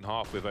into the second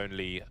half with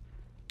only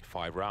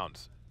 5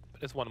 rounds.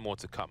 But there's one more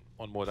to come.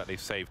 One more that they've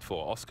saved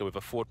for. Oscar with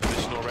a forward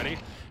position already.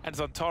 And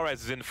Zantares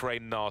is in for a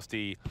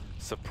nasty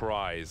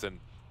surprise. And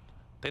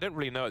they don't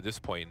really know at this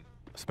point,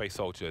 Space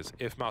Soldiers,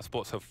 if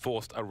Mousesports have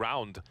forced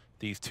around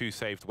these 2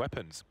 saved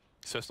weapons.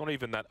 So it's not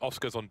even that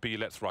Oscar's on B,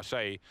 let's rush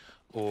A,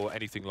 or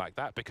anything like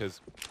that,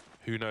 because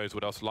who knows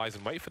what else lies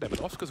in wait for them.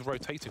 And Oscar's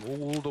rotating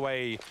all the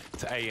way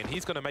to A, and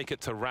he's going to make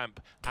it to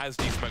ramp as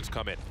these smokes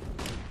come in.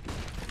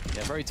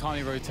 Yeah, very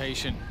tiny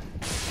rotation.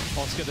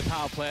 Oscar, the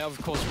power player. Of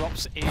course,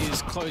 Rops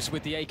is close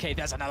with the AK.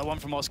 There's another one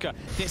from Oscar.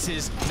 This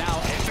is now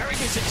a very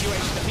good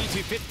situation.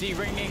 The P250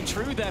 ringing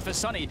true there for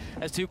Sunny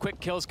as 2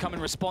 quick kills come in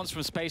response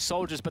from Space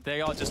Soldiers, but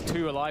they are just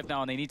 2 alive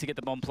now, and they need to get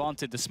the bomb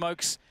planted. The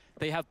smokes,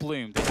 they have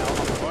bloomed. They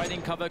are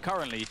providing cover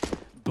currently,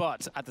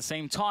 but at the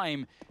same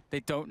time,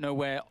 they don't know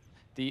where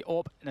the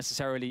AWP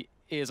necessarily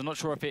is. I'm not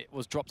sure if it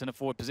was dropped in a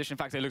forward position. In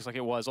fact, it looks like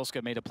it was.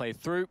 Oscar made a play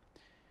through.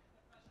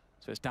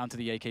 So it's down to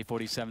the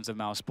AK-47s of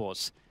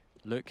Mousesports.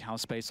 Look how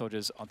Space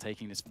Soldiers are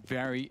taking this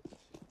very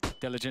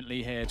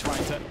diligently here,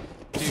 trying to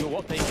do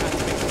what they can to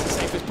make it as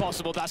safe as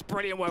possible. That's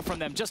brilliant work from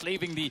them. Just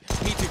leaving the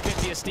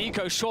P250 as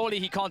Stiko. Surely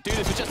he can't do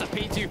this with just a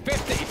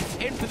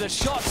P250. In for the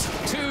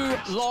shots. Too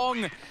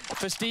long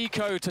for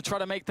Stiko to try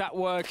to make that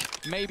work.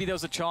 Maybe there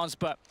was a chance,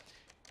 but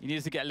he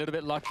needed to get a little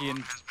bit lucky,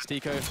 and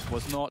Stiko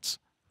was not.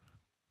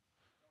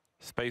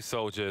 Space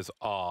Soldiers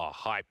are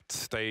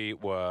hyped. They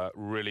were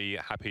really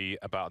happy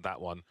about that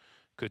one.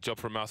 Good job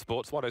from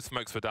Mousesports. While those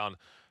smokes were down,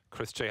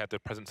 Chris J had the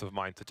presence of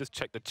mind to just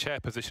check the chair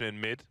position in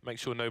mid, make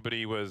sure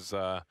nobody was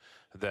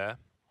there.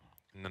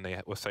 And then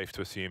they were safe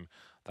to assume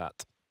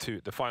that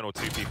the final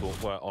 2 people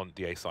were on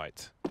the A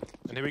site.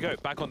 And here we go,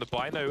 back on the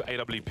buy. No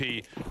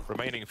AWP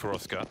remaining for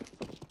Oscar.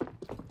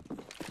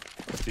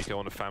 Stiko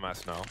on the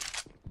FAMAS now.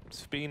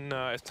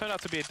 It's turned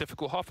out to be a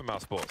difficult half for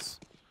Mousesports.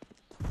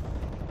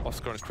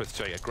 Oscar and Chris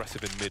J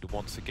aggressive in mid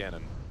once again,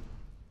 and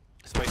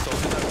Space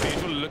Soldiers as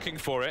usual looking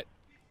for it.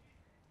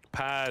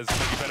 Paz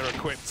maybe better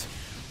equipped,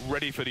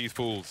 ready for these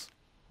fools.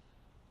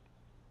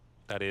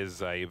 That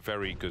is a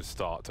very good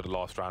start to the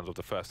last round of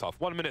the first half.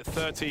 1 minute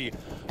 30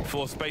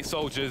 for Space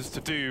Soldiers to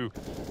do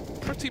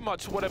pretty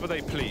much whatever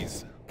they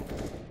please.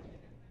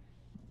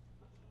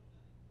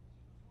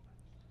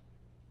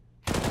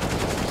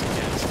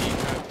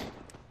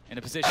 In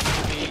a position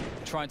to be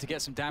trying to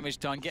get some damage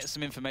done, get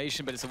some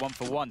information, but it's a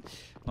 1-for-1.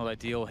 Not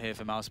ideal here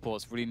for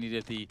Mousesports. Really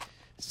needed the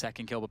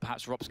second kill, but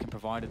perhaps Rops can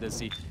provide it as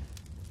the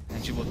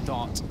engine will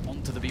dart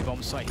onto the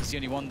B-bomb site. He's the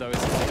only one, though,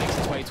 as he makes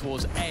his way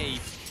towards A.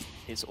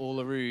 It's all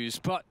a ruse,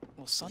 but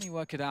will Sunny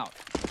work it out?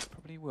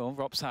 Probably will.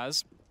 Rops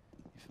has.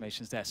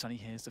 Information's there. Sunny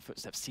hears the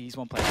footsteps, sees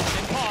one player.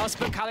 In pass,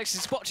 but Calix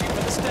is watching for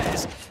the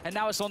stairs, and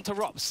now it's on to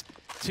Rops.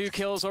 2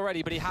 kills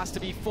already, but he has to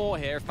be 4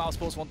 here if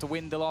Mousesports want to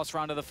win the last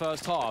round of the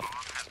first half.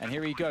 And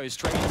here he goes,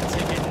 straight into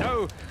Ticket.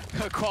 No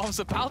qualms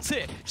about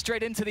it.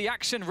 Straight into the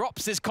action.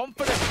 Rops is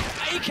confident.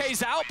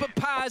 AK's out, but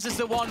Paz is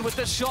the one with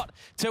the shot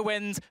to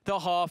win the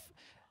half.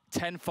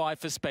 10-5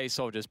 for Space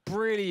Soldiers.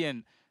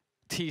 Brilliant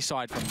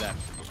T-side from them.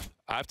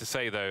 I have to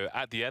say, though,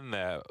 at the end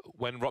there,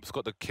 when Rops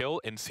got the kill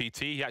in CT,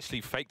 he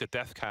actually faked the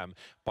death cam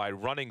by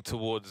running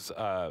towards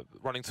the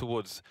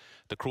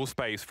crawl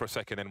space for a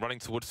second and running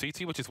towards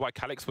CT, which is why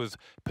Calix was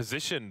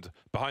positioned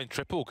behind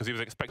triple, because he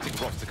was expecting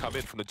Rops to come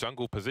in from the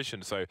jungle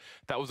position. So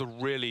that was a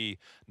really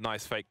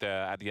nice fake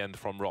there at the end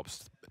from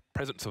Rops.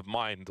 Presence of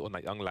mind on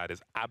that young lad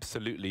is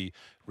absolutely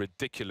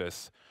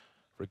ridiculous,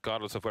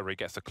 regardless of whether he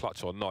gets a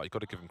clutch or not. You've got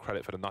to give him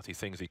credit for the nutty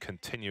things he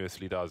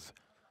continuously does.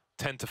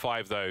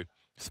 10-5, though.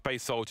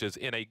 Space Soldiers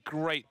in a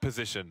great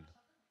position.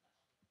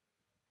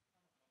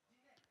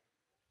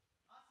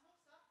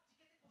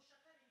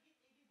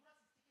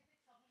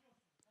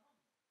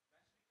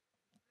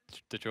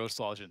 The drill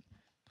sergeant.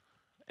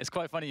 It's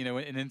quite funny, you know,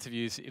 in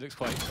interviews, he looks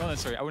quite, not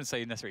necessarily, I wouldn't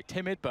say necessarily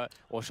timid, but,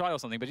 or shy or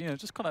something, but, you know,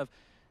 just kind of,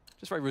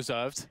 just very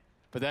reserved.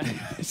 But then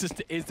it's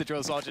just is the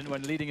drill sergeant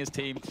when leading his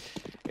team.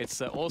 It's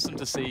awesome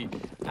to see,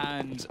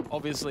 and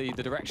obviously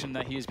the direction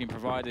that he has been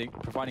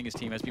providing his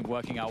team has been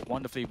working out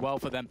wonderfully well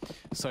for them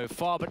so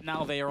far. But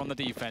now they are on the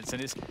defense,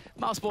 and it's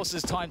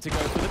Mousesports' time to go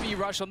for the B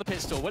rush on the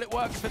pistol. Will it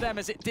work for them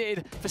as it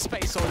did for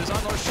Space Soldiers?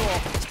 I'm not sure.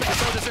 Space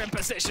Soldiers are in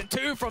position.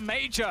 2 from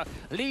Major,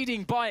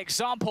 leading by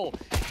example.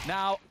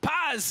 Now,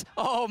 Paz,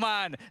 oh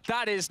man,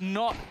 that is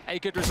not a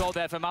good result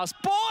there for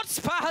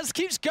Mousesports. Paz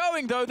keeps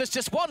going though, there's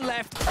just one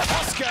left,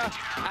 Oscar,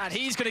 and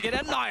he's gonna get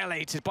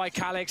annihilated by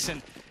Calix.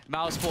 And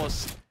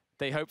Mousesports,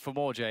 they hope for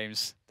more,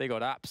 James. They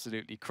got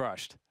absolutely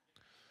crushed.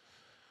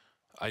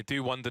 I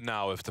do wonder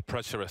now if the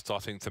pressure is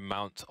starting to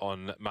mount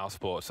on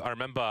Mousesports. I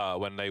remember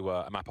when they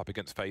were a map up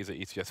against FaZe at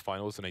ETS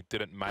Finals and they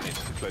didn't manage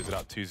to close it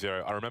out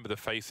 2-0. I remember the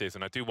faces,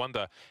 and I do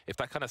wonder if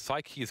that kind of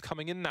psyche is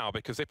coming in now,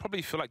 because they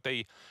probably feel like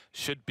they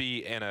should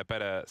be in a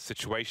better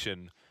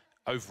situation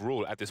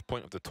overall at this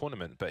point of the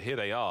tournament. But here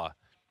they are,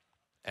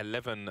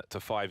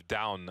 11-5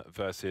 down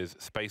versus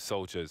Space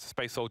Soldiers.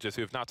 Space Soldiers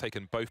who have now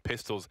taken both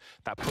pistols.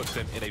 That puts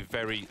them in a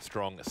very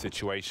strong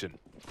situation.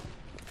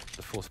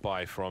 The force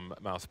buy from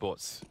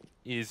Mousesports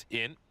is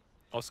in.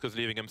 Oscar's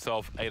leaving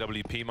himself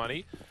AWP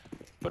money,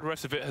 but the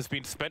rest of it has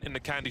been spent in the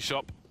candy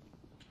shop,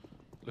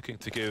 looking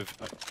to give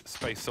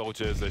Space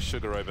Soldiers a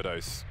sugar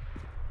overdose.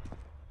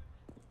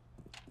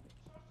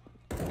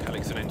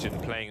 Calix and Engine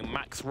playing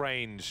max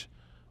range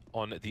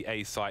on the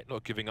A site,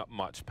 not giving up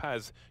much.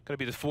 Paz going to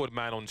be the forward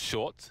man on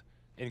short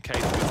in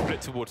case of a split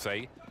towards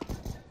A.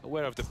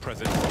 Aware of the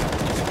presence,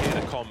 you can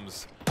hear the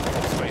comms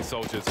from Space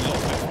Soldiers.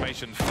 Lots of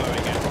information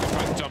flowing in.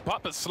 Trying to jump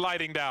up, but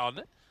sliding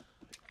down.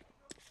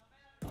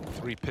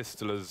 3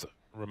 pistolers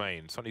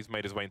remain. Sonny's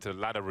made his way into the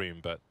ladder room,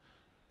 but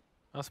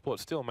Mousesports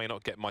still may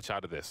not get much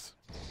out of this.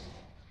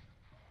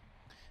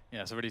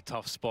 Yeah, it's a really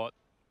tough spot.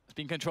 It's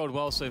been controlled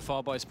well so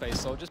far by Space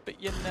Soldiers,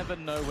 but you never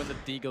know when the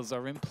Deagles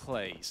are in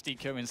play.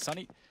 Stico and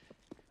Sonny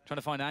trying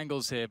to find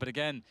angles here, but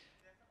again,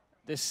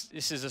 this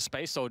is a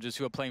Space Soldiers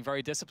who are playing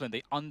very disciplined.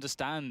 They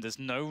understand there's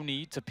no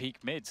need to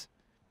peek mid.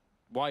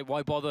 Why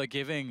bother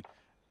giving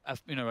a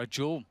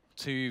duel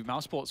to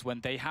Mousesports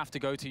when they have to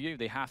go to you?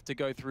 They have to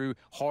go through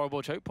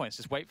horrible choke points.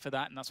 Just wait for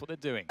that, and that's what they're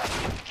doing.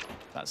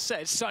 That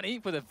said, Sonny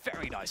with a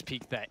very nice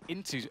peek there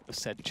into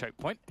said choke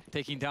point,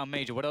 taking down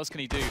Major. What else can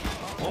he do?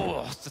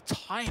 Oh, the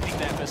timing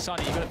there for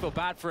Sonny. You've got to feel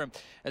bad for him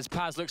as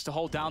Paz looks to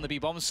hold down the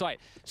B-bomb site.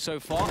 So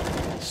far,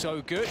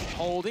 so good.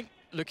 Holding,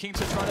 looking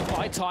to try to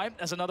buy time.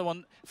 There's another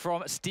one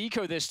from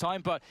Stico this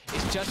time, but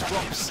it's just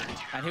drops,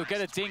 and he'll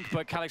get a dink,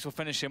 but Calix will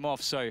finish him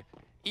off. So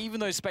even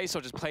though Space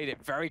Soldiers played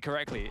it very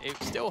correctly,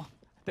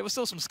 there were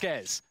still some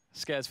scares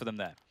for them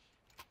there.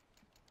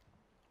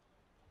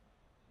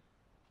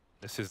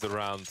 This is the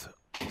round.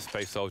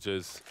 Space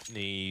Soldiers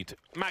need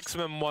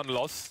maximum 1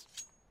 loss.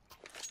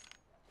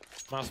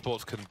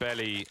 Mousesports can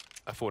barely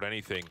afford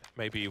anything.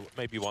 Maybe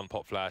 1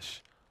 pop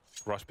flash.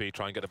 Rush B,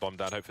 try and get the bomb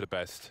down, hope for the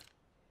best.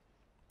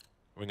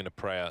 Ring in a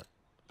prayer.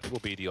 It will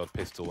be the odd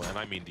pistol, and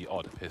I mean the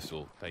odd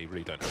pistol. They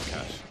really don't have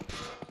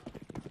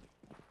cash.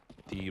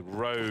 The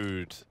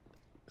road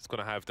is going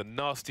to have the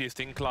nastiest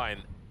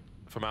incline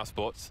for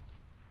Mousesports.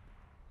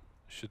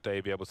 Should they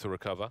be able to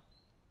recover?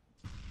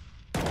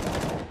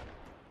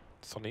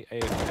 Sonny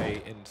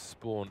AFK in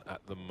spawn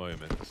at the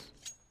moment.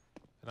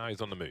 Now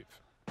he's on the move.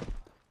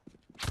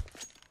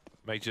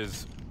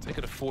 Major's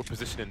taken a forward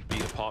position in B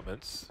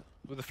apartments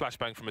with a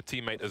flashbang from a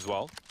teammate as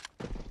well.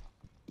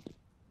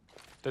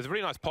 There's a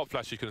really nice pop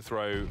flash you can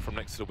throw from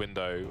next to the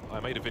window. I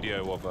made a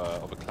video of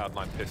a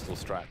Cloud9 pistol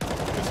strat.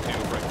 Just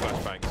Google break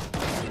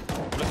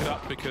flashbangs. Look it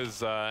up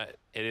because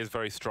it is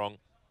very strong,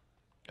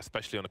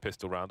 especially on a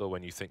pistol round or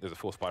when you think there's a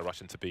force buy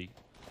rush into B.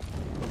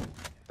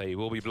 They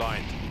will be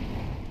blind.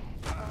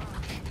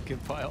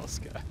 Goodbye,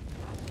 Oscar.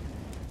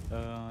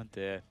 Oh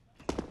dear.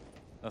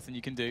 Nothing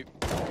you can do.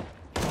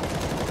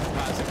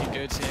 Paz looking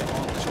good here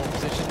on the short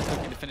positions,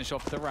 looking to finish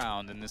off the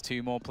round, and there's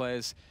 2 more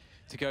players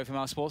to go for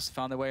Mousesports.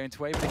 Found their way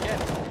into A, but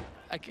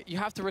again, you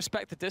have to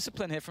respect the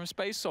discipline here from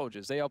Space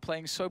Soldiers. They are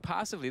playing so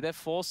passively. They're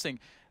forcing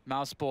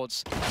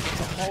Mousesports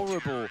into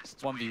horrible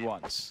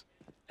 1v1s.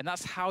 And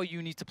that's how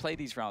you need to play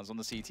these rounds on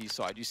the CT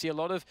side. You see a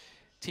lot of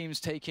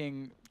teams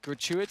taking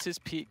gratuitous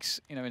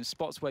peaks, in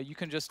spots where you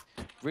can just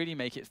really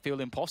make it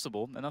feel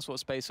impossible, and that's what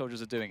Space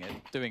Soldiers are doing.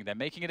 They're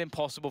making it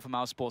impossible for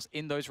Mousesports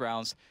in those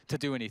rounds to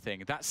do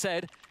anything. That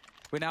said,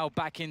 we're now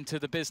back into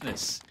the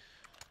business.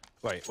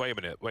 Wait a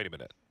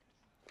minute.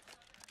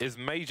 Is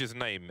Major's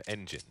name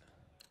Engine?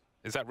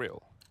 Is that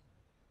real?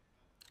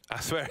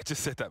 I swear I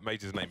just said that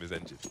Major's name is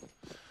Engine.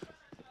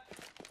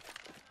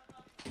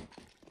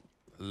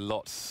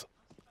 Lots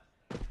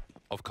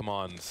of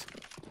commands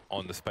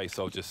on the Space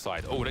Soldiers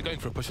side. Oh, they're going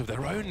for a push of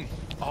their own.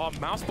 Oh,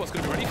 Mousesports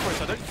going to be ready for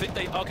it. I don't think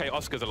they... Okay,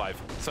 Oscar's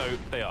alive. So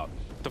they are.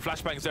 The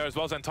flashbang's there as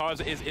well.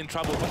 Xantares is in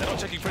trouble, but they're not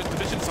checking for his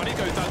position. Sonny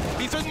goes down.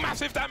 He's doing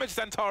massive damage,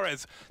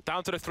 Xantares.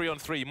 Down to the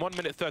 3-on-3, 1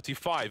 minute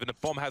 35, and the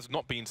bomb has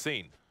not been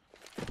seen.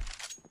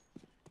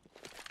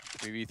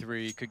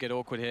 3v3 could get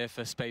awkward here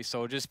for Space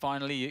Soldiers.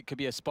 Finally, it could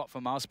be a spot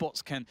for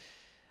Mousesports can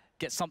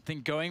get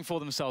something going for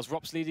themselves.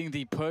 Rop's leading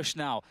the push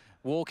now,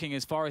 walking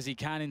as far as he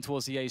can in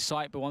towards the A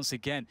site, but once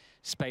again,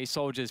 Space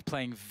Soldiers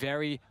playing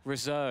very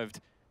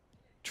reserved,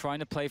 trying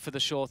to play for the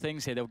sure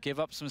things here. They'll give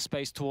up some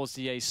space towards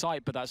the A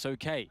site, but that's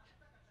okay.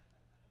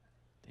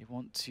 They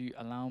want to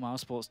allow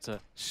Mousesports to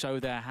show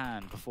their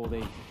hand before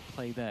they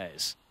play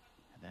theirs.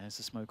 And there's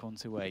the smoke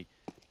onto A.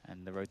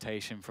 And the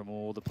rotation from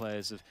all the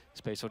players of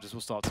Space Soldiers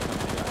will start to come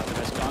in. The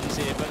best guns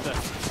here, but the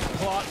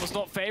plot was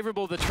not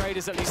favorable. The trade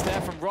is at least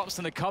there from Rops,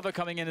 and the cover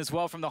coming in as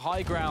well from the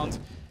high ground.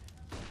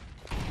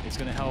 It's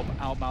going to help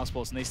out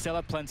Mousesports, and they still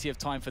have plenty of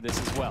time for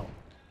this as well.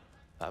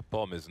 That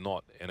bomb is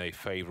not in a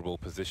favorable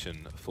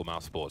position for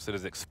Mousesports. It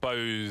is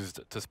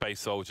exposed to Space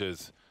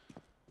Soldiers.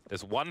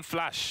 There's one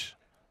flash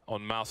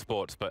on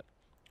Mousesports, but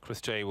Chris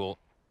J will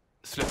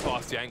slip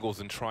past the angles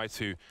and try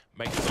to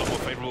make it a lot more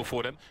favorable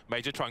for them.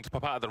 Major trying to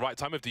pop out at the right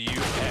time of the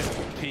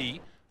USP,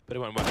 but it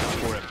won't work out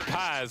for him.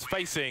 Paz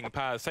facing,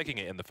 Paz taking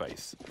it in the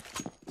face.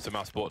 So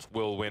Mousesports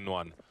will win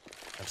one,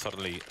 and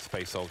suddenly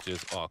Space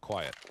Soldiers are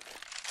quiet.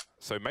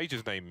 So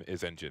Major's name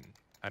is Engine,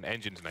 and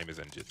Engine's name is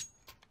Engine.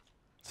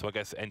 So I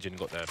guess Engine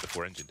got there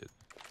before Engine did.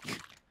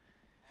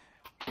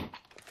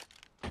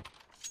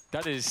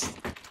 That's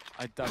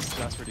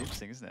really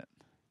interesting, isn't it?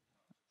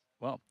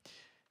 Well,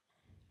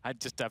 I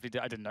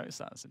didn't notice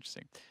that. That's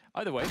interesting.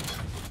 Either way,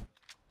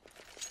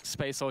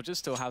 Space Soldiers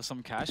still have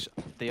some cash.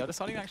 They are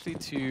deciding actually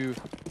to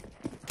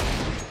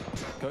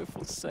go for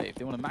the save.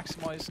 They want to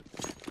maximize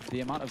the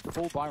amount of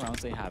full buy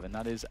rounds they have, and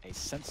that is a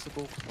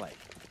sensible play.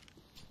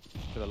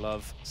 Gotta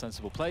love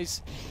sensible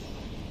plays.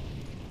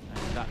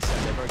 And that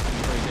said, they're very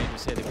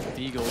dangerous here. They've got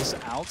the Eagles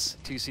out,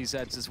 2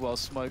 CZs as well,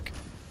 smoke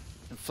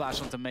and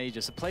flash onto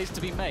Major. So plays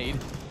to be made.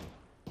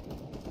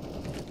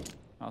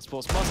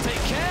 Mousesports must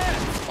take care!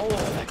 Oh,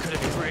 that could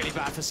have been really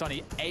bad for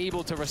Sunny.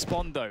 Able to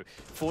respond though.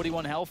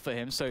 41 health for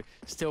him, so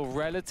still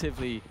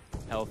relatively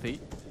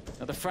healthy.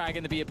 Another frag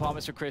in the B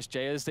apartments for Chris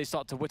J as they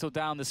start to whittle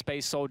down the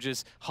Space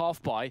Soldiers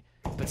half buy,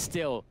 but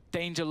still,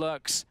 danger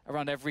lurks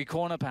around every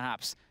corner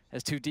perhaps,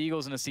 as 2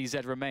 Deagles and a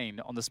CZ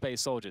remain on the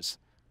Space Soldiers.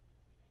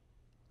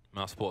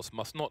 Mousesports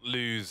must not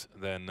lose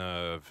their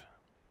nerve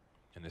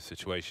in this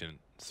situation.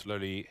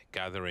 Slowly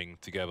gathering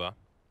together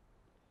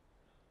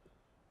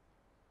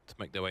to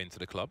make their way into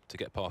the club, to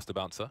get past the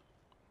bouncer.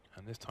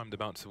 And this time the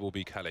bouncer will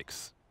be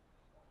Calix.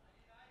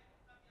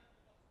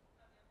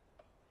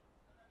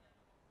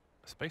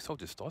 Space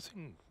Soldiers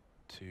starting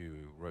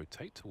to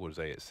rotate towards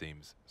A, it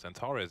seems.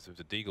 Zantares with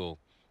the Deagle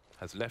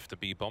has left the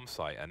B bomb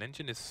site, and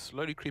Engine is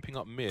slowly creeping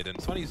up mid, and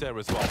Sunny's there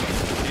as well.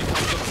 Here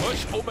comes the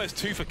push, almost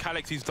 2 for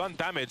Calix. He's done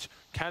damage.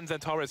 Can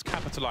Zantares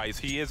capitalize?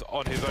 He is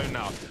on his own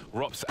now.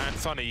 Rops and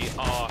Sunny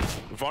are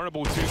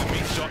vulnerable to the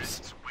meat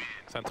shots.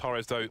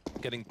 Zantares, though,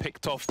 getting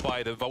picked off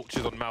by the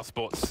vultures on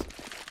Mousesports,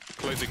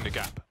 closing the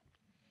gap.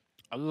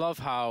 I love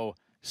how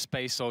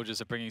Space Soldiers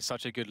are bringing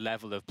such a good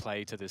level of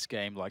play to this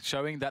game, like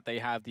showing that they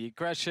have the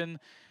aggression,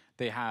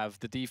 they have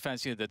the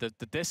defense, you know,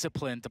 the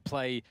discipline to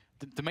play,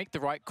 to make the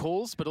right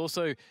calls, but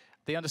also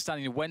they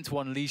understand, you know, when to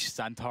unleash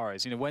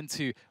Zantares, you know, when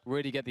to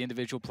really get the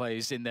individual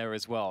plays in there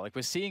as well. Like,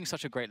 we're seeing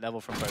such a great level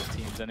from both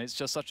teams, and it's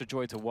just such a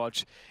joy to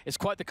watch. It's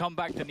quite the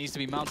comeback that needs to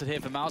be mounted here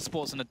for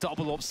Mousesports, and a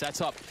double AWP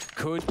setup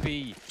could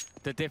be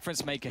the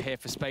difference maker here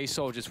for Space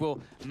Soldiers. Will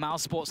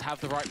Mousesports have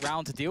the right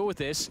round to deal with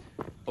this,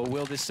 or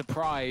will this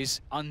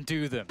surprise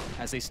undo them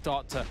as they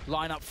start to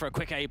line up for a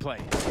quick A play?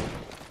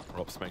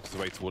 Rops makes his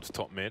way towards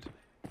top mid.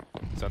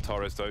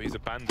 Zantares, though, he's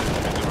abandoned.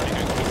 He's already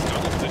going to the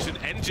jungle position.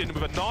 Engine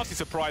with a nasty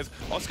surprise.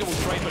 Oscar will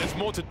trade, but there's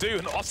more to do,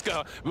 and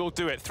Oscar will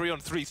do it.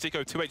 3-on-3.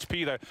 Sicko 2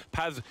 HP, though.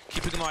 Paz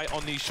keeping an eye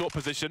on the short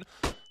position.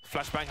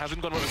 Flashbang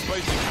hasn't gone where it's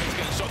supposed to. He's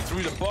getting shot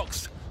through the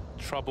box.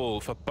 Trouble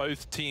for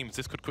both teams.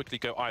 This could quickly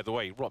go either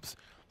way. Rops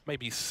may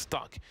be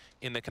stuck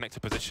in the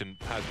connector position.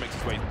 Paz makes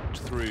his way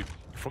through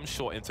from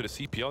short into the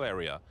CPL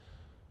area.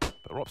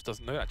 But Rops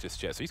doesn't know that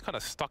just yet, so he's kind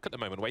of stuck at the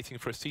moment, waiting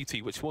for a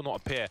CT, which will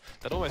not appear.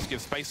 That almost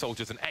gives Space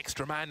Soldiers an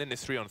extra man in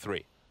this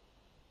 3-on-3.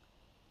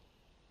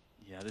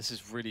 Yeah, this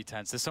is really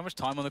tense. There's so much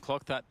time on the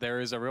clock that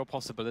there is a real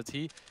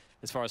possibility,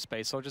 as far as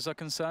Space Soldiers are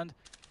concerned,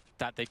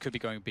 that they could be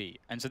going B.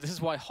 And so this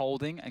is why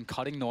holding and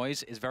cutting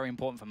noise is very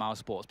important for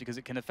Mousesports, because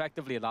it can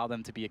effectively allow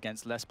them to be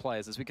against less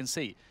players, as we can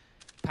see.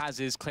 Paz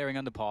is clearing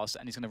underpass,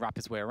 and he's going to wrap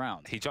his way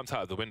around. He jumped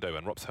out of the window,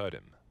 and Rops heard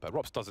him. But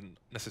Rops doesn't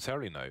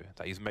necessarily know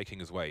that he's making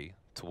his way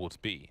towards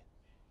B.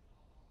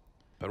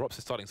 But Rops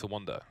is starting to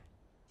wonder.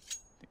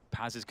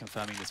 Paz is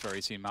confirming this very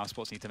soon.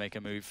 Mousesports need to make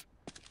a move.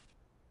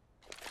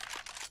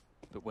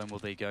 But when will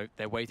they go?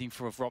 They're waiting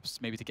for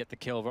Rops maybe to get the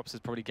kill. Rops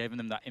has probably given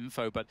them that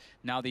info, but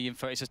now the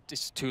info,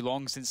 it's too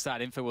long since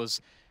that info was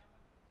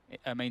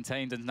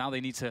maintained, and now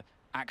they need to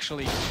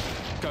actually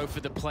go for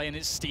the play, and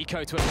it's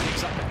Sticko to open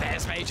things up, but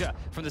there's Major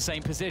from the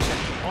same position.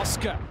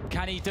 Oscar,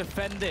 can he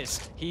defend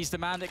this? He's the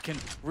man that can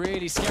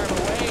really scare him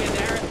away, and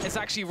there is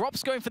actually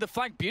Rops going for the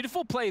flank.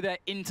 Beautiful play there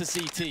into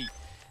CT.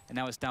 And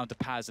now it's down to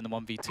Paz in the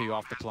 1v2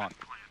 after plant.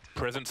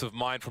 Presence of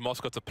mind from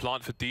Oscar to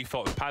plant for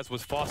default. Paz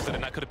was faster,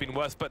 and that could have been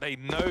worse, but they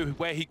know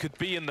where he could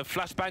be, and the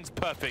flashbang's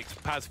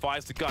perfect. Paz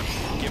fires the gun,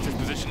 gives his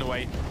position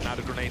away. Now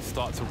the grenades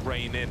start to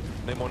rain in.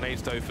 No more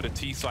nades, though, for the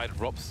T side.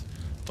 Rops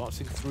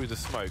dancing through the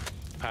smoke.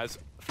 Paz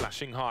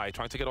flashing high,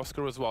 trying to get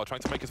Oscar as well,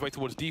 trying to make his way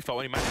towards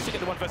default, and he managed to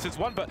get the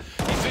 1v1, but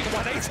he's doing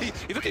 180.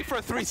 He's looking for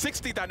a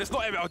 360 down. It's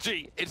not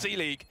MLG, it's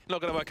E-League.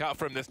 Not going to work out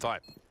for him this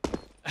time.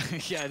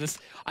 Yeah,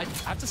 I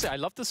have to say, I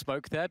love the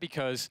smoke there,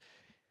 because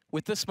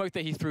with the smoke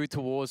that he threw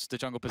towards the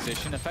jungle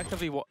position,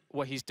 effectively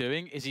what he's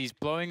doing is he's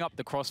blowing up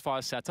the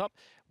crossfire setup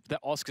that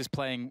Oscar's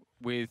playing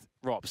with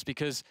Rops,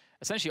 because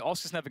essentially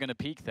Oscar's never going to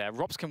peek there.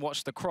 Rops can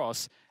watch the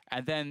cross,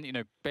 and then, you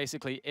know,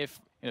 basically if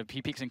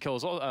he peeks and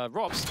kills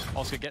Rops,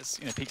 Oscar gets,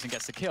 peeks and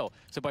gets the kill.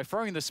 So by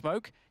throwing the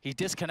smoke, he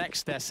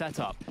disconnects their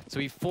setup. So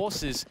he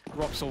forces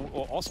Rops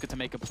or Oscar to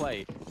make a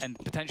play, and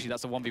potentially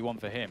that's a 1v1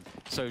 for him.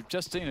 So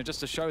just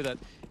to show that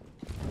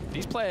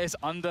these players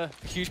under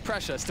huge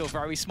pressure are still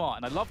very smart.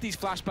 And I love these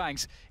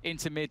flashbangs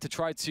into mid to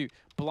try to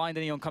blind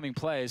any oncoming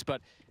players.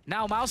 But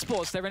now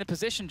Mousesports, they're in a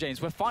position,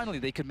 James, where finally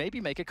they could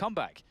maybe make a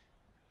comeback.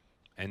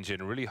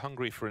 Engine really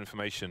hungry for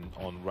information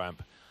on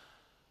ramp.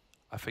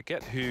 I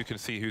forget who can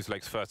see whose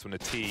legs first when the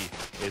T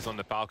is on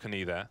the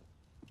balcony there.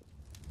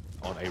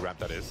 On A ramp,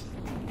 that is.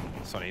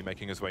 Sonny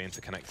making his way into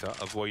connector,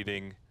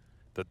 avoiding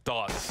the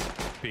darts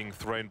being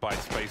thrown by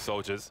Space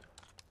Soldiers.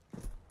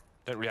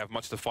 Don't really have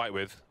much to fight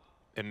with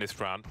in this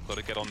round. Got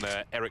to get on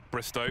there. Eric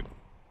Bristow.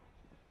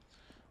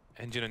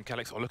 Engine and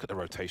Calyx. Oh, look at the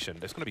rotation.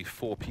 There's going to be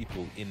 4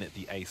 people in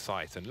the A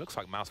site, and it looks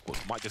like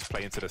Mousesports might just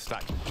play into the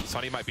stack.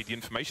 Sonny might be the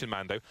information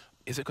man, though.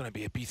 Is it going to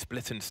be a B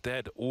split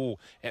instead? Or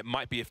it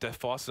might be if they're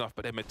fast enough,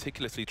 but they're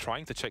meticulously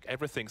trying to check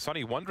everything.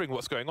 Sonny wondering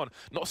what's going on.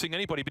 Not seeing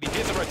anybody, but he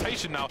hears the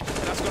rotation now, and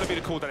that's got to be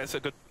the call that it's a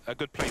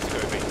good place to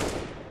go, B.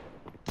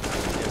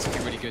 Yeah, it's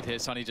looking really good here.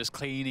 Sonny just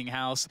cleaning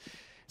house.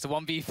 It's a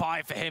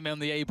 1v5 for him on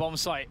the A-bomb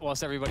site,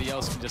 whilst everybody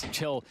else can just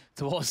chill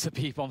towards the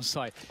B-bomb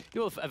site. He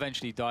will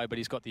eventually die, but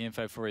he's got the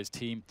info for his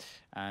team.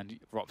 And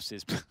Rops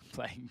is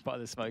playing by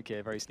the smoke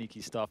here. Very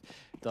sneaky stuff.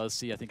 Does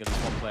see, I think, at least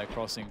one player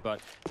crossing,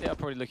 but they are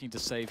probably looking to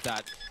save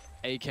that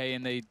AK,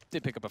 and they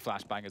did pick up a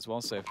flashbang as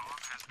well, so an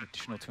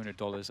additional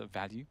 $200 of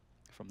value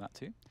from that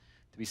too,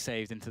 to be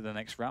saved into the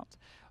next round.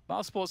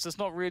 Mousesports, there's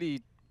not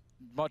really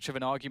much of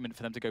an argument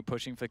for them to go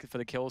pushing for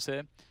the kills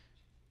here.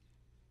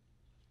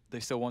 They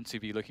still want to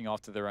be looking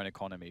after their own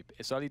economy.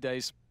 It's early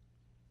days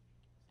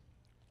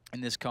in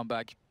this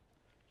comeback.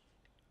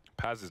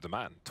 Paz is the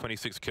man.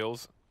 26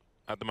 kills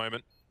at the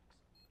moment.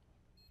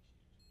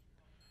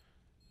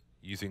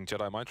 Using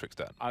Jedi Mind Tricks,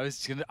 Dan. I was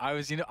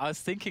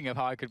thinking of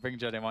how I could bring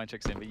Jedi Mind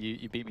Tricks in, but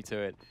you beat me to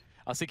it.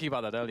 I was thinking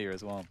about that earlier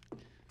as well.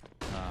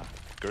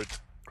 Good,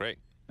 great.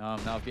 No,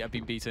 I've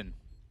been beaten.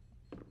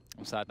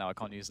 I'm sad now. I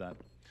can't use that.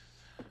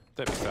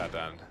 Don't be sad,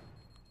 Dan.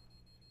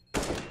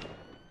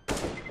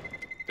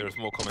 There is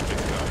more commentary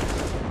to go.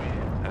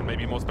 And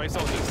maybe more Space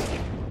Soldiers.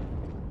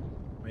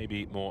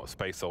 Maybe more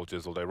Space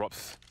Soldiers, although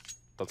Rops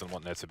doesn't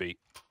want there to be.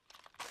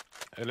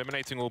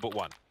 Eliminating all but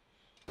one.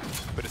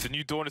 But it's a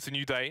new dawn, it's a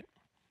new day.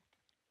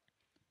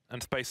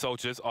 And Space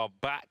Soldiers are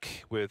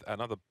back with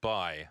another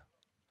bye.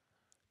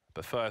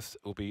 But first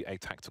will be a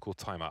tactical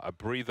timer, a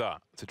breather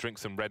to drink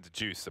some red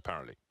juice,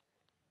 apparently.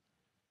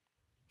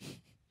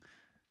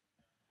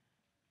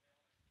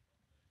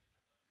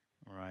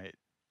 Right.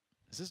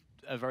 This is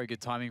a very good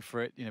timing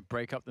for it.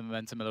 Break up the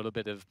momentum a little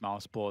bit of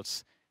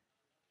Mousesports,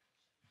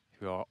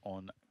 who are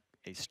on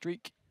a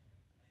streak.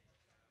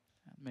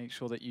 And make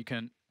sure that you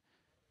can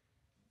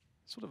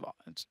sort of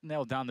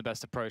nail down the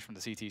best approach from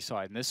the CT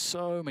side. And there's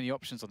so many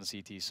options on the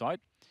CT side.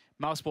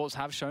 Mousesports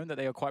have shown that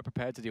they are quite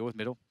prepared to deal with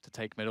middle, to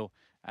take middle,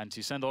 and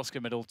to send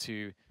Oscar middle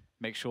to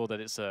make sure that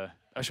it's a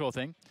sure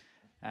thing.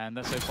 And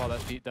so far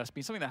that's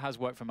been something that has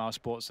worked for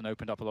Mousesports and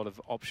opened up a lot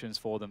of options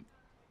for them.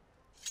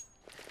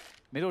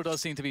 Middle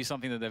does seem to be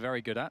something that they're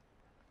very good at.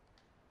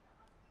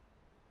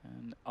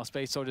 And are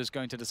Space Soldiers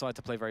going to decide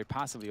to play very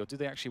passively, or do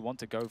they actually want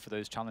to go for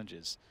those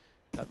challenges?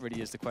 That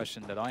really is the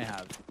question that I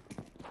have.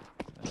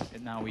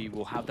 And now we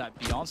will have that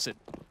be answered.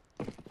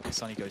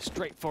 Sonny goes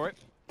straight for it.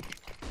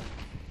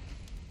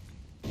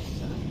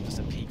 Just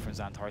a peek from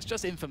Xantares,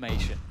 just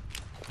information.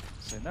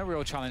 So no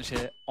real challenge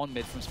here on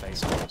mid from Space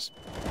Soldiers.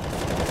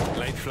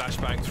 Late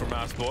flashbangs from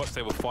Mousesports.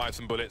 They will fire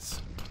some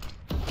bullets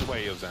the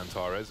way of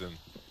Xantares, and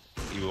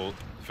he will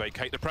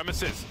vacate the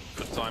premises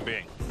for the time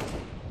being.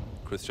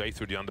 Chris J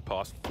through the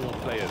underpass. 4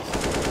 players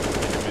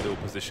in the middle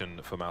position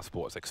for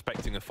Mousesports,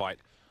 expecting a fight,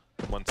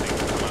 wanting to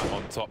come out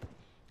on top.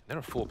 There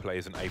are 4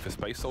 players in A for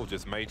Space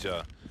Soldiers.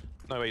 Major,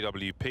 no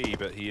AWP,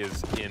 but he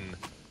is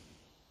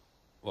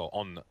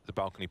on the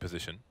balcony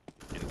position.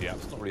 In the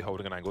apps, not really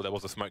holding an angle. There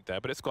was a smoke there,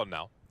 but it's gone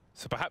now.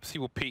 So perhaps he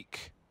will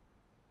peek.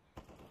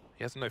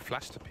 He has no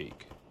flash to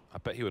peek. I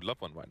bet he would love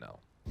one right now.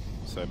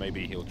 So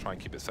maybe he'll try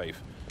and keep it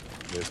safe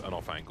with an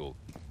off angle.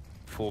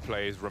 4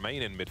 players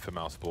remain in mid for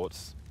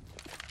Mousesports.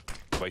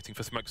 Waiting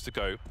for smokes to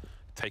go.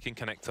 Taking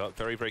connector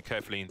very, very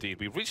carefully indeed.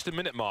 We've reached the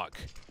minute mark.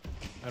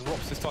 And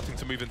Rops is starting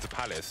to move into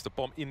Palace. The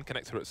bomb in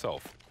connector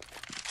itself.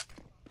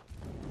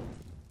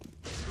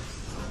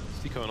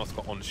 Stico and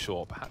Oscar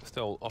onshore. Perhaps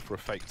they'll offer a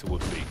fake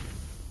towards B.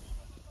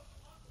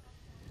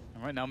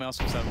 And right now,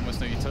 Mousesports have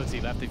almost no utility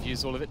left. They've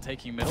used all of it,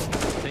 taking middle,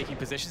 taking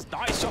positions.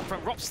 Nice shot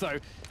from Rops, though.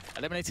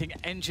 eliminating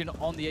Engine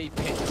on the A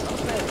pit. There's no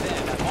player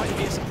there. That might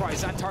be a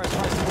surprise. Xantares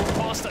tries to move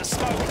past the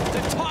smoke.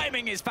 The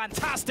timing is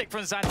fantastic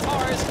from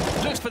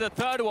Xantares. Looks for the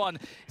third one.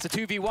 It's a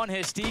 2v1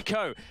 here.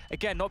 Stiko,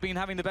 again, not being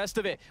having the best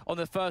of it on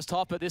the first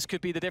half, but this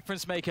could be the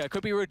difference maker.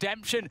 Could be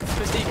redemption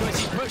for Stiko as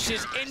he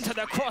pushes into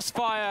the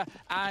crossfire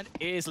and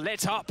is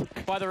lit up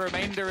by the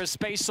remainder of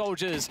Space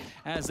Soldiers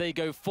as they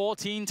go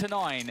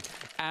 14-9.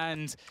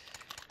 And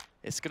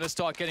it's going to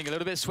start getting a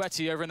little bit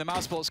sweaty over in the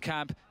Mousesports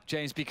camp,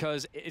 James,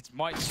 because it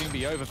might soon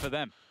be over for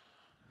them.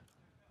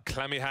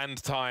 Clammy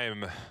hand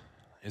time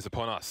is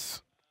upon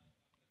us.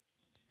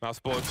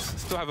 Mousesports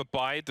still have a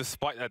bye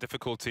despite their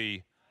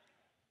difficulty.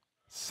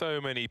 So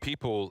many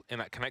people in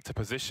that connector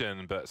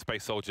position, but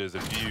Space Soldiers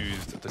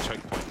abused the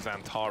choke point.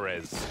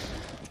 Xantares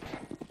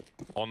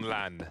on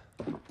land.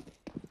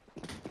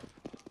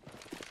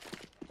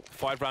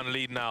 5-round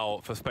lead now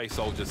for Space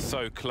Soldiers,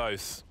 so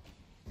close.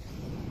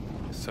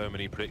 So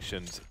many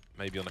predictions,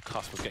 maybe on the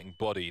cusp of getting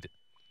bodied.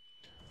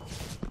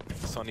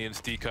 Sonny and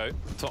Stiko,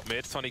 top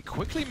mid. Sonny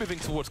quickly moving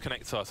towards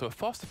connector, so a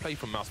faster play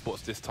from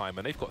Mousesports this time,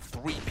 and they've got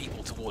 3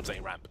 people towards A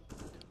ramp.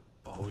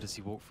 Oh, does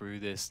he walk through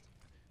this?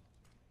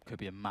 Could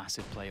be a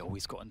massive play. Oh,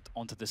 he's got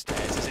onto the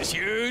stairs. This is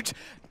huge.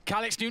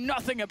 Calix knew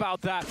nothing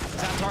about that.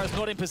 Xantares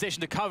not in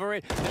position to cover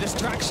it. The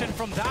distraction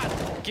from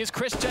that gives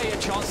Chris J a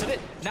chance at it.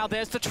 Now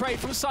there's the trade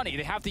from Sonny.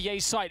 They have the A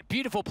site.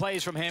 Beautiful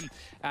plays from him.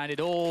 And it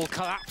all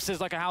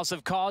collapses like a house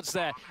of cards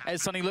there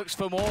as Sonny looks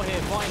for more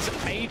here.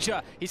 Finds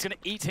Major. He's going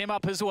to eat him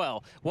up as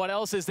well. What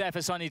else is there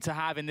for Sonny to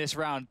have in this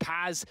round?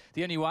 Paz,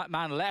 the only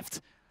man left,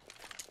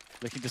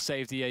 looking to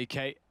save the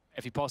AK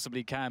if he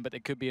possibly can, but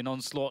there could be an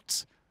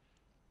onslaught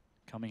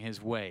coming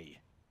his way.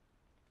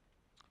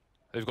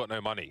 They've got no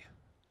money.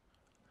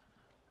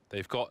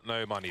 They've got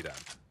no money, Dan.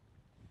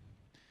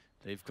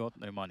 They've got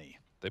no money.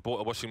 They bought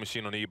a washing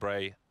machine on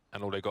eBay,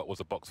 and all they got was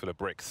a box full of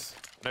bricks.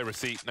 No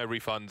receipt, no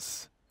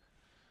refunds.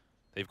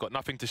 They've got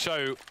nothing to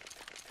show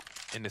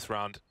in this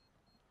round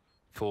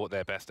for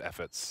their best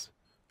efforts.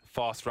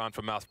 Fast round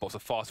from Mousesports, a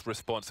fast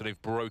response, and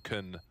they've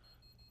broken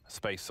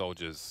Space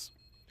Soldiers.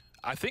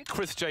 I think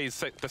Chris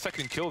J's the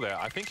second kill there,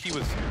 I think he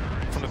was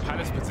from the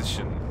Palace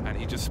position, and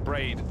he just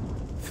sprayed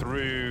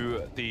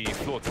through the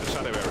floor to the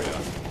shadow area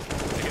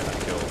to get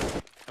that kill.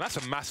 And that's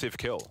a massive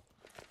kill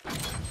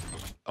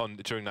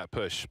during that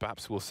push.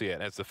 Perhaps we'll see it.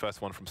 There's the first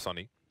one from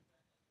Sonny.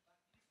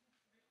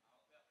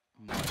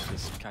 Might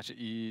just catch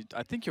it.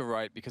 I think you're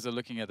right, because of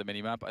looking at the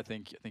minimap. I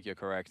think you're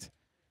correct.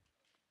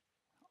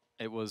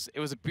 It was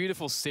a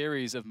beautiful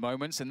series of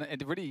moments, and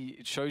it really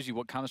shows you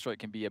what Counter-Strike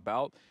can be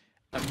about.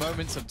 And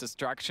moments of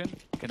distraction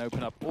can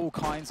open up all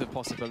kinds of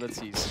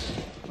possibilities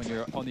when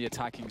you're on the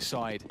attacking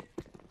side.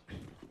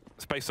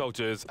 Space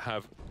Soldiers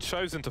have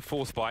chosen to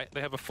force bite.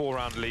 They have a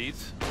 4-round lead.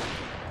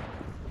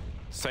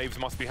 Saves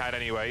must be had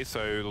anyway,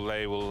 so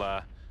they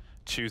will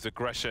choose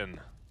aggression.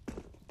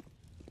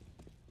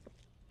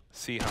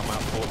 See how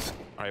Mousesports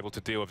are able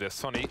to deal with this.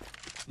 Sonny,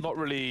 not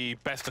really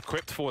best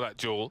equipped for that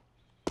duel.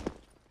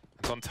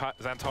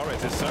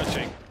 Xantares is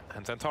searching,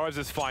 and Xantares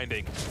is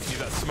finding. Use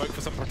that smoke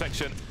for some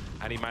protection,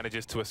 and he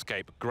manages to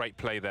escape. Great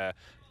play there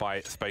by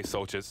Space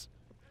Soldiers.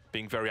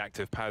 Being very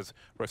active. Paz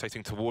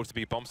rotating towards the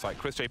B bomb site.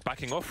 Chris J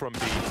backing off from B.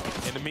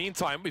 In the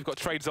meantime, we've got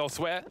trades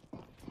elsewhere.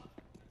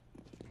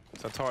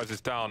 Xantares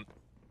is down.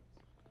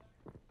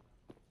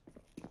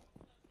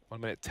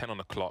 1 minute 10 on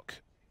the clock.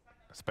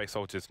 Space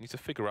Soldiers need to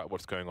figure out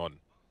what's going on.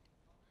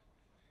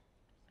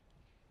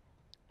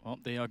 Well,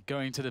 they are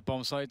going to the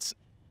bomb sites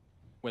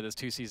where there's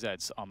 2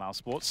 CZs on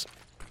Mousesports.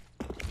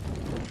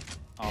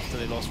 After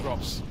they lost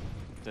Robs.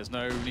 There's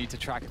no need to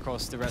track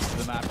across the rest of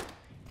the map.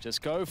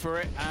 Just go for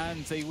it,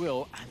 and they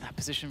will. And that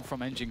position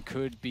from Engine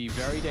could be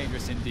very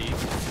dangerous indeed.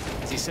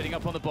 As he's sitting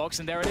up on the box,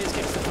 and there it is.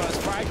 Gets the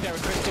first frag there,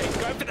 and Chris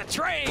J going for the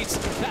trades.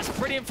 That's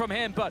brilliant from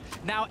him, but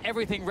now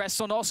everything rests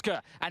on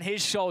Oscar and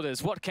his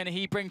shoulders. What can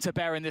he bring to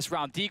bear in this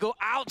round? Deagle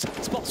out,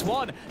 spots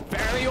one.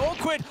 Very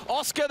awkward.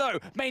 Oscar, though,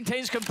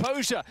 maintains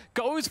composure,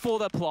 goes for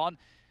the plant.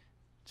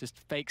 Just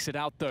fakes it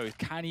out, though.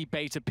 Can he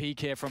bait a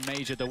peek here from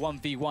Major? The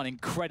 1v1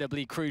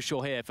 incredibly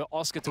crucial here for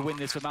Oscar to win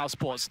this for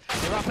Mousesports.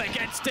 They're up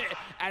against it,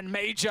 and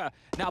Major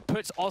now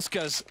puts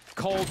Oscar's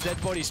cold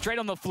dead body straight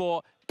on the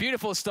floor.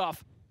 Beautiful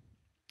stuff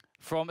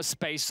from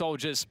Space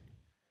Soldiers.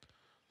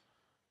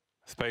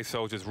 Space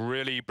Soldiers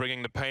really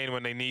bringing the pain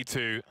when they need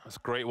to. That's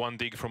a great one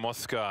dig from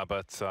Oscar,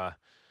 but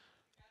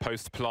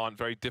post-plant,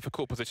 very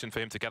difficult position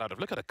for him to get out of.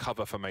 Look at the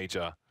cover for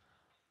Major.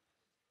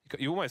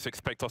 You almost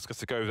expect Oscar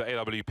to go the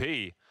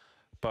AWP.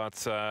 But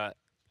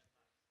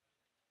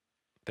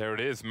there it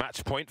is,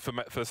 match point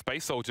for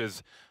Space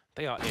Soldiers.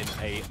 They are in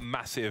a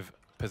massive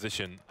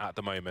position at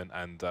the moment,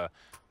 and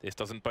this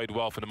doesn't bode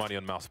well for the money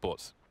on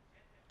Mousesports.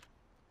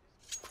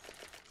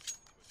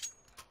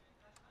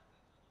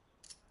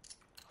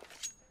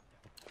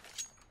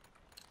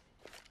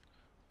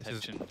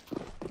 Tension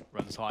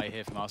runs high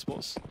here for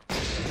Mousesports.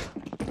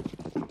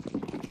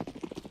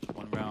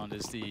 1 round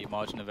is the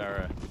margin of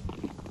error.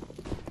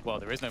 Well,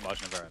 there is no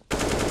margin of error.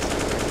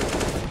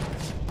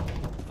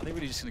 Are they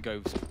really just going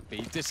to go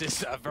B? This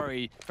is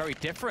very, very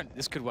different.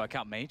 This could work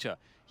out Major.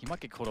 He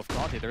might get caught off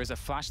guard here. There is a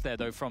flash there,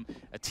 though, from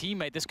a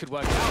teammate. This could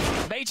work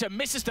out. Major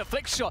misses the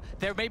flick shot.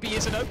 There maybe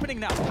is an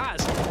opening now.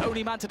 Paz,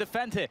 only man to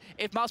defend here.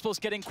 If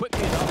Mousesports getting quickly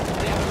enough,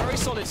 they have a very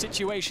solid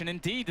situation.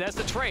 Indeed, there's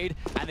the trade,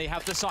 and they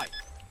have the site.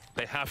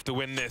 They have to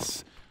win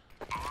this.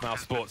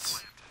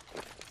 Mousesports,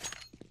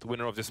 the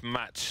winner of this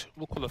match,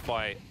 will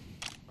qualify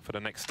for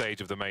the next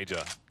stage of the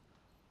Major.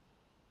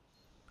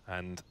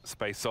 And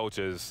Space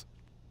Soldiers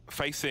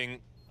facing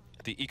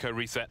the eco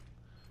reset,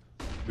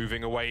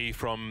 moving away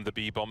from the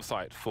B bomb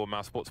site. For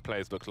Mousesports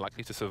players look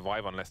likely to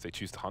survive unless they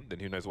choose to hunt, then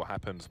who knows what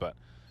happens. But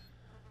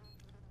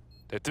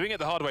they're doing it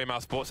the hard way,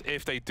 Mousesports,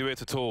 if they do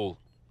it at all.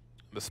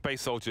 The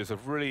Space Soldiers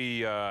have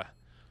really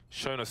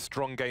shown a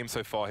strong game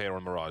so far here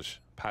on Mirage.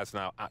 Paz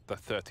now at the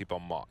 30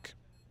 bomb mark.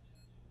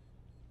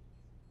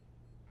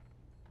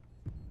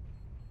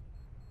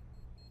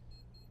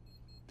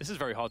 This is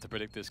very hard to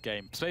predict, this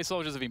game. Space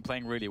Soldiers have been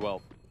playing really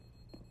well.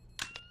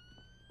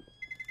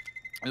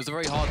 It was a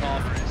very hard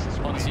half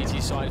on the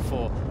CT side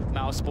for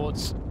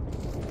Mousesports.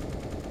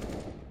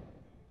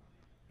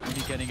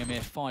 Only getting a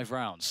mere 5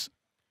 rounds.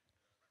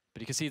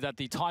 But you can see that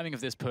the timing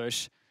of this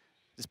push,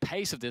 this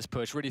pace of this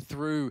push, really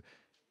threw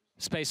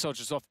Space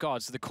Soldiers off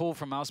guard. So the call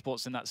from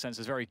Mousesports in that sense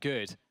is very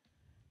good.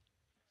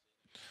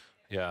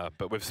 Yeah,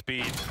 but with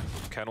speed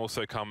can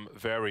also come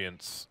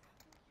variance.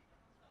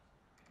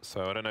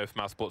 So I don't know if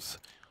Mousesports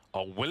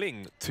are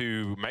willing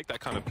to make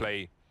that kind of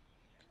play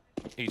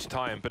each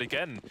time. But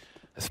again,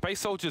 Space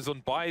Soldiers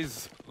on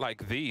buys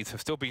like these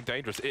have still been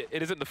dangerous. It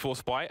isn't the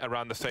forced buy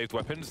around the saved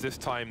weapons. This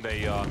time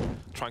they are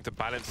trying to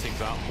balance things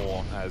out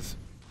more, as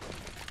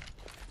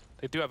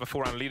they do have a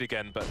 4-round lead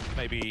again, but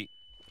maybe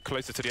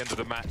closer to the end of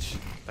the match,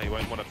 they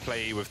won't want to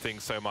play with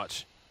things so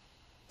much.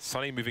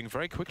 Sunny moving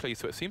very quickly,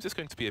 so it seems it's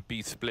going to be a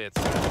B split.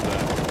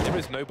 And, there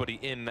is nobody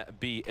in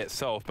B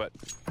itself, but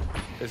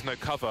there's no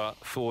cover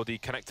for the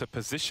connector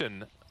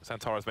position.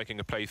 Santara's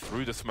making a play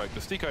through the smoke. The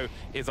Stico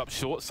is up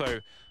short, so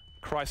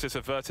crisis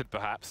averted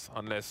perhaps,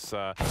 unless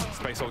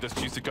Space Soldiers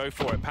choose to go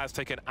for it. Paz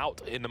taken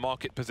out in the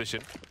market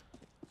position,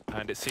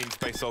 and it seems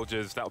Space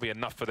Soldiers, that'll be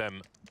enough for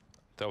them.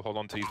 They'll hold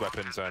on to these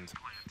weapons and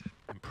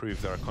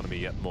improve their economy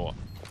yet more.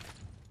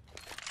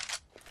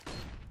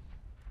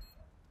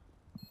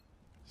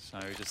 So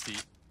just the,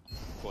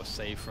 of course,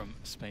 save from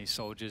Space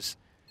Soldiers.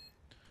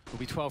 Will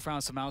be 12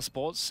 rounds for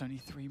Mousesports, only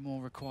 3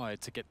 more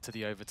required to get to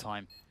the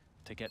overtime,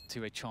 to get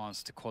to a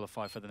chance to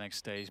qualify for the next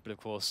stage. But of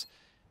course,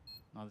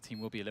 another team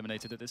will be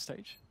eliminated at this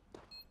stage.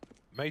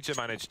 Major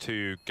managed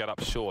to get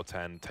up short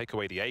and take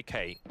away the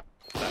AK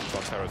that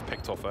Santara's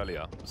picked off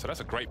earlier. So that's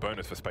a great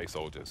bonus for Space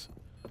Soldiers.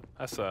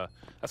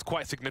 That's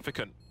quite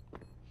significant,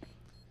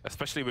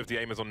 especially with the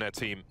aimers on their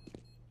team.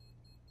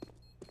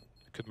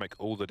 It could make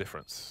all the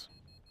difference.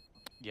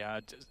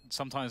 Yeah,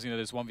 sometimes, you know,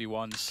 there's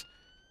 1v1s,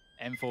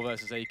 M4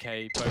 versus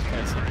AK, both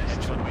players hitting a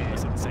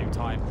headshot at the same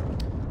time.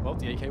 Well,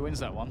 the AK wins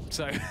that one,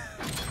 so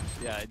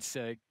yeah, it's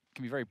can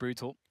be very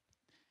brutal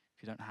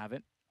if you don't have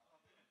it.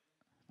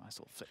 Nice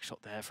little flick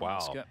shot there from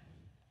Oscar.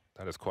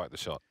 That is quite the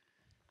shot.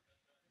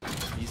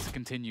 Needs to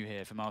continue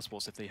here for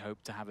Mousesports if they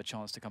hope to have a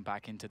chance to come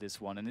back into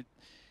this one. And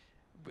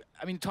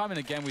I mean, time and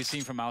again, we've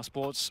seen from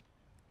Mousesports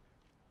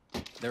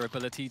their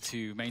ability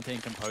to maintain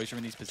composure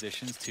in these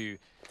positions, to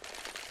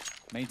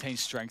maintain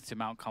strength, to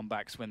mount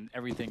comebacks when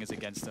everything is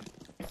against them.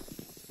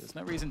 There's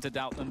no reason to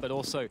doubt them, but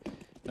also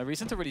no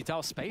reason to really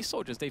doubt Space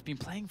Soldiers. They've been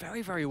playing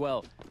very, very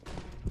well.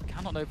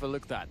 Cannot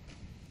overlook that.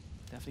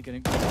 Definitely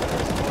getting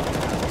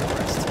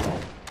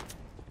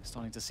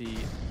starting to see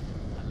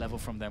a level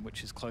from them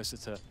which is closer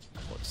to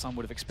what some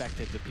would have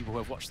expected, the people who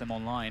have watched them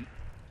online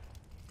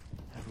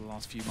over the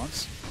last few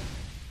months.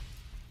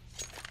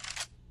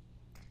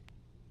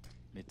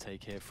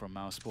 Mid-take here from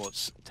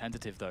Mousesports.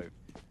 Tentative though.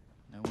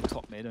 No one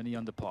top mid, only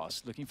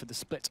underpass. Looking for the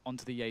split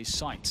onto the A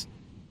site.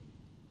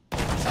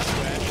 That's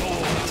where,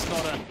 oh, that's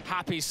not a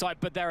happy sight,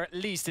 but there at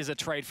least is a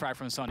trade frag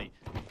from Sunny.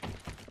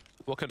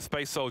 What can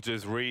Space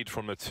Soldiers read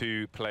from the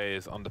 2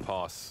 players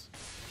underpass?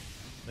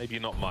 Maybe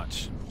not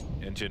much.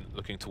 Engine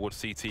looking towards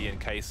CT in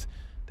case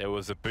there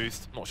was a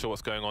boost. Not sure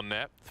what's going on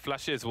there.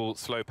 Flashes will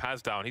slow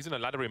Paz down. He's in a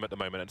ladder room at the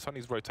moment, and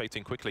Sunny's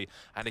rotating quickly.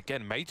 And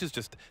again, Major's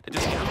they're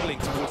just gambling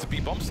towards the B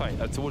bomb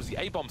site, towards the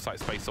A bomb site,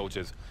 Space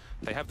Soldiers.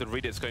 They have the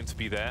read it's going to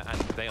be there, and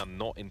they are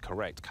not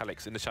incorrect.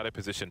 Calyx in the shadow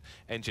position,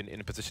 Engine in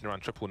a position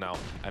around triple now,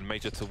 and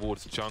Major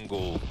towards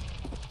jungle.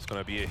 It's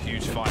going to be a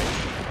huge fight,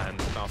 and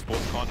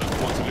Mousesports can't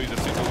afford to lose a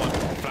single one.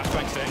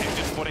 Flashbangs there,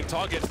 Engine spotting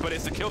targets, but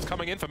it's the kills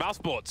coming in for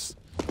Mousesports.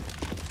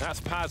 That's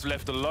Paz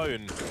left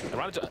alone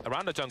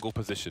around the jungle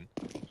position.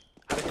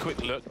 Had a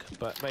quick look,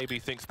 but maybe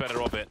thinks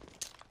better of it.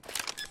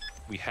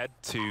 We head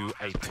to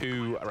a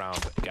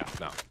 2-round gap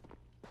now.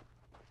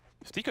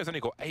 Stico's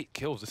only got 8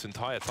 kills this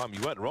entire time.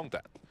 You weren't wrong,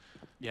 Dad.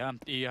 Yeah,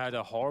 he had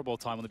a horrible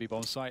time on the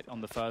B-bomb site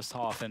on the first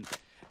half, and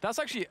that's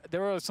actually,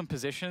 there are some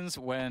positions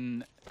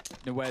when,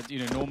 where, you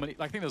know, normally,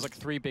 I think there was like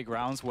 3 big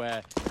rounds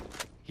where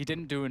he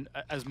didn't do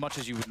as much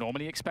as you would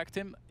normally expect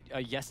him.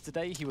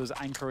 Yesterday, he was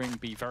anchoring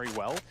B very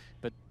well,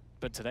 but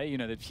but today, you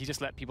know, he just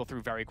let people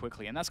through very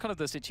quickly, and that's kind of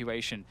the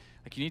situation.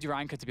 Like, you need your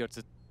anchor to be able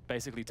to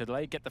basically to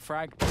delay, get the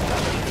frag, go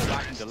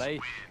back and delay,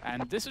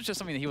 and this was just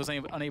something that he was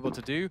unable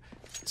to do,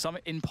 some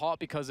in part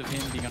because of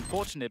him being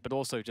unfortunate, but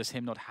also just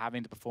him not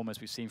having the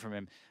performance we've seen from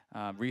him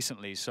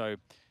recently. So,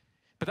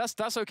 but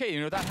that's okay,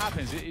 you know, that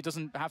happens. It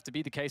doesn't have to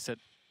be the case that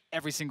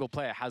every single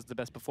player has the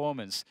best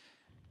performance,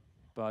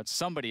 but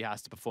somebody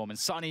has to perform. And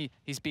Sunny,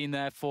 he's been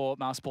there for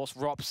Mousesports,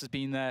 Rops has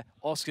been there,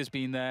 Oscar's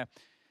been there,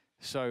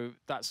 so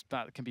that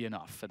can be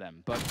enough for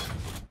them. But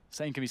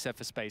same can be said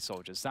for Space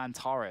Soldiers.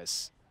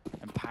 Xantares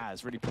and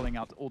Paz really pulling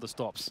out all the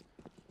stops.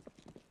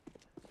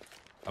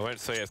 I won't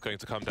say it's going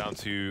to come down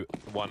to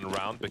one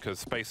round because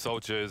Space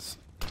Soldiers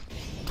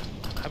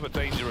have a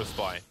dangerous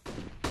buy.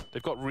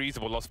 They've got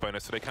reasonable loss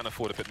bonus, so they can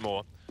afford a bit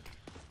more.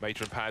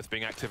 Major and Paz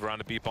being active around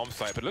the B bomb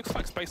site, but it looks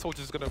like Space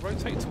Soldiers is going to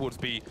rotate towards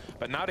B,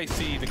 but now they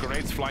see the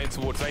grenades flying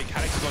towards A.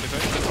 Calyx is on his own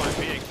for the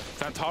time being.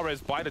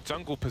 Xantares by the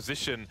jungle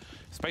position.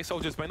 Space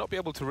Soldiers may not be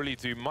able to really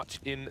do much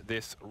in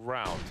this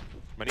round.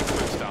 Many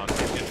smokes down,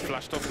 he's getting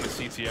flashed off in the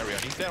CT area,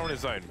 and he's there on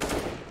his own.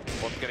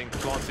 Bomb getting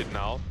planted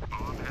now.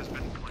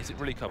 Is it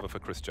really cover for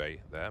Chris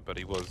J there? But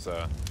he was,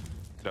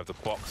 could have the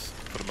box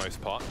for the most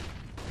part.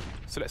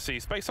 So let's see,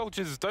 Space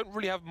Soldiers don't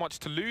really have much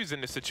to lose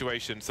in this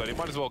situation, so they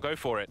might as well go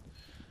for it.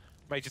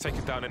 Major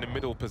taken down in the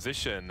middle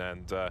position,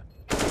 and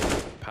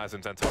Paz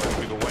and Xantares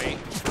move away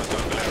from the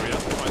jungle area,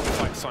 trying to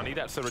fight Sunny.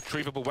 That's a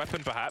retrievable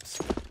weapon, perhaps,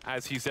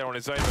 as he's there on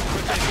his own. But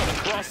Chris J's got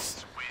a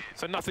cross,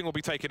 so nothing will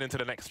be taken into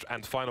the next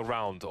and final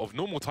round of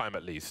normal time,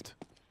 at least.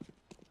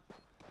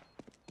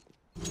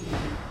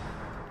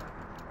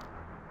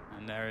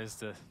 And there is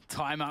the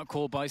timeout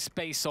call by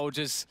Space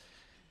Soldiers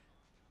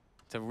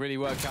to really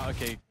work out,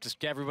 okay, just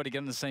get everybody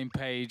on the same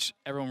page,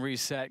 everyone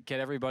reset, get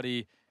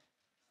everybody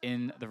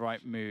in the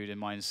right mood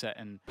and mindset.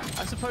 And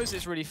I suppose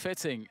it's really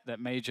fitting that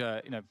Major,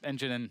 you know,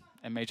 Engine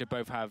and Major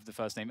both have the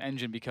first name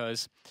Engine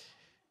because...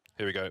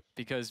 Here we go.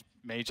 Because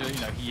Major, you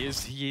know, he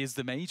is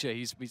the Major.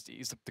 He's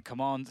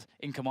the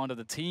in command of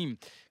the team,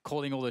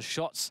 calling all the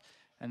shots.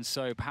 And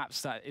so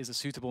perhaps that is a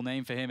suitable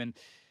name for him, and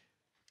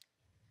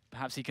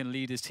perhaps he can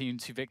lead his team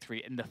to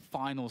victory in the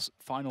final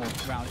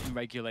round in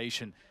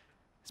regulation.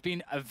 It's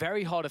been a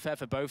very hard affair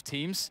for both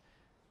teams.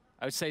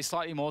 I would say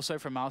slightly more so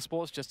from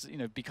Mousesports, just, you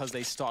know, because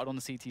they started on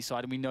the CT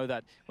side, and we know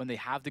that when they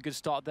have the good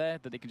start there,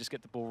 that they can just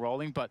get the ball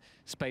rolling. But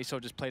Space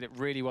Soldiers played it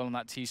really well on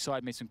that T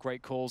side, made some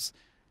great calls.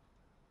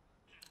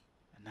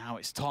 And now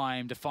it's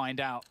time to find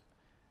out,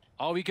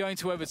 are we going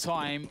to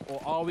overtime,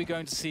 or are we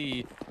going to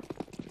see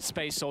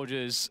Space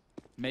Soldiers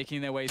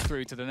making their way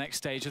through to the next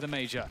stage of the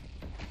Major?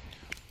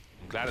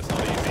 I'm glad it's not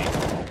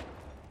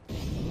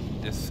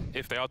easy.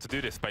 If they are to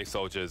do this, Space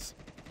Soldiers,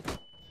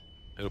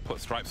 it'll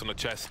put stripes on the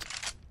chest.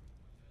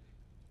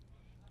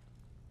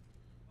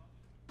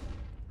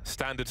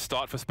 Standard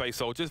start for Space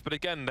Soldiers, but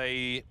again,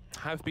 they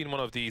have been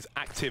one of these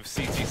active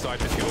CT side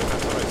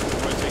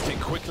midfielders, rotating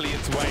quickly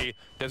into A.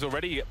 There's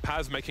already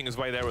Paz making his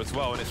way there as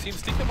well, and it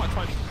seems Stico might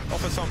try and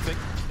offer something.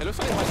 It looks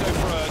like they might go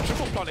for a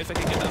triple plant if they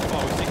can get that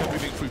far with Stico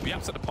moving through the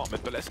upset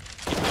department, but let's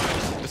keep an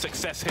eye on the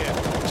success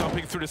here.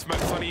 Jumping through the smoke,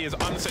 Sunny is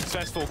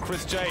unsuccessful.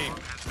 Chris J,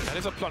 that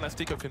is a plant that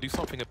Stico can do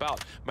something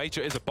about.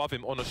 Major is above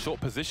him on a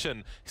short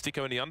position.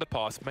 Stico in the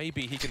underpass,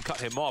 maybe he can cut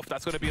him off.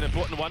 That's going to be an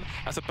important one.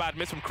 That's a bad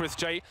miss from Chris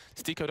J.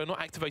 Stico, they're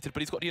not activated,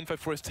 but he's got the info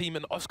for his team,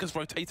 and Oscar's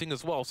rotating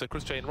as well, so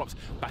Chris J and Rops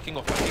backing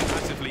off, backing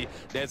massively.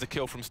 There's a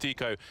kill from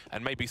Stico,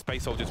 and maybe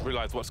Space Soldiers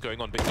realise what's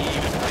going on, but even if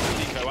they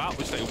take Stico out,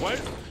 which they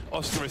won't,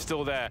 Oscar is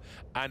still there,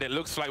 and it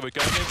looks like we're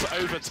going into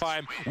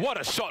overtime. What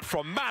a shot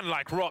from man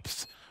like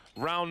Rops.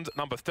 Round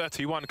number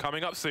 31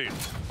 coming up soon.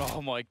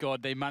 Oh my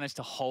God, they managed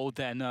to hold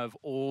their nerve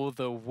all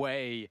the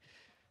way.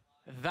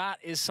 That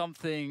is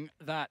something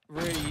that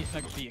really,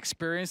 like, the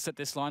experience that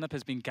this lineup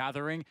has been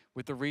gathering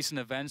with the recent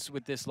events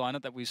with this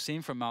lineup that we've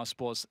seen from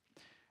Mousesports,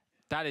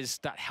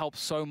 that helps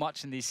so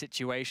much in these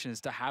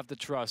situations, to have the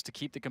trust, to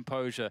keep the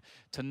composure,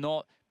 to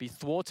not be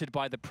thwarted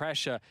by the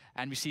pressure.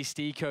 And we see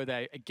Stico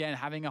there, again,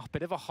 having a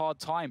bit of a hard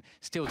time,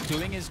 still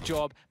doing his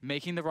job,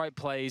 making the right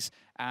plays,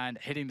 and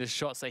hitting the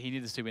shots that he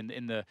needed to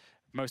in the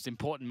most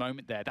important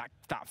moment there.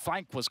 That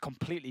flank was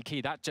completely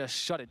key. That just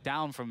shut it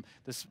down from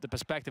the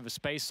perspective of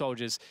Space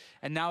Soldiers.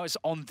 And now it's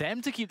on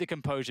them to keep the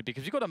composure,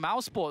 because you've got a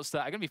Mousesports that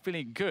are going to be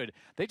feeling good.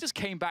 They just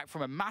came back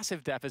from a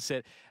massive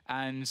deficit,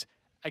 and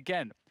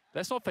again,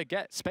 let's not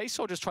forget, Space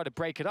Soldiers tried to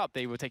break it up.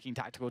 They were taking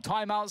tactical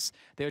timeouts.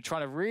 They were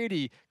trying to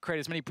really create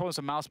as many problems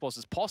for Mousesports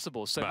as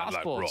possible. So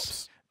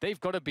Mousesports, they've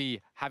got to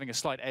be having a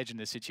slight edge in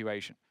this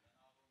situation.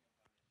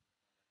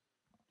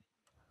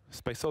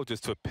 Space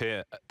Soldiers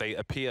they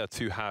appear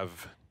to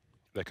have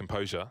their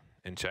composure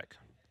in check,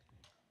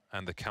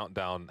 and the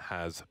countdown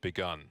has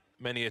begun.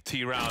 Many a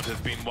T round has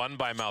been won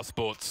by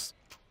Mousesports.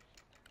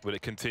 Will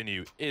it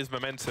continue? Is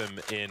momentum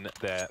in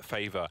their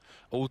favor?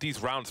 All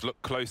these rounds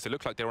look close. They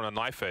look like they're on a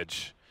knife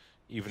edge,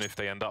 even if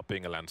they end up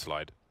being a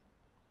landslide.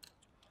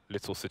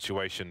 Little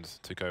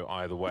situations to go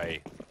either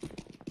way.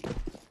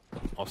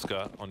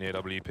 Oscar on the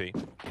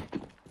AWP.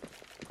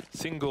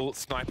 Single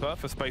sniper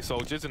for Space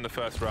Soldiers in the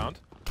first round.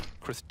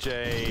 Chris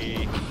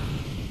J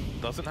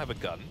doesn't have a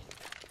gun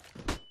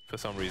for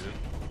some reason,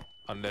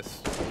 unless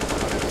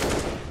that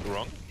is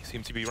wrong. He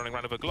seems to be running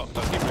around with a Glock,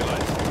 doesn't he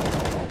realise?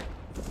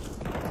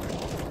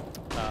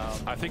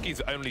 I think he's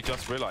only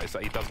just realised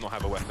that he does not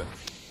have a weapon.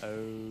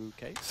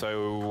 Okay.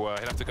 So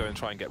he'll have to go and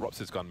try and get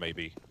Rops's gun,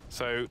 maybe.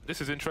 So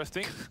this is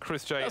interesting.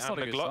 Chris J and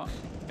the Glock.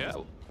 Yeah.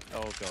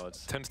 Oh, God.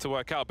 Tends to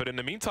work out, but in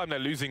the meantime, they're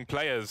losing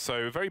players. So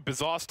a very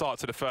bizarre start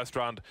to the first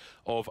round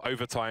of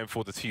overtime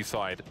for the T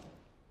side.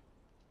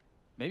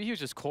 Maybe he was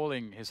just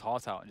calling his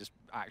heart out and just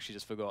actually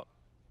just forgot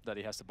that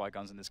he has to buy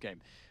guns in this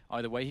game.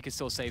 Either way, he could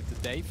still save the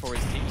day for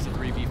his team. It's a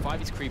 3v5.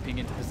 He's creeping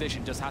into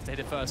position, just has to hit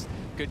it first.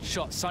 Good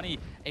shot. Sunny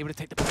able to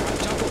take the player out of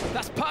the jungle.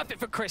 That's perfect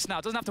for Chris now.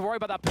 Doesn't have to worry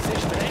about that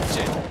position, but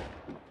Engine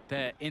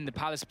there in the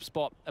palace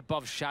spot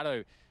above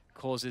Shadow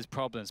causes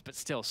problems. But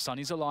still,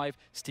 Sunny's alive.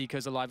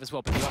 Stiko's alive as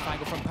well. But the off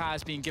angle from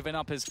Paz being given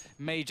up as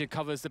Major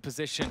covers the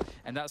position,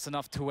 and that's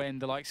enough to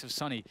end the likes of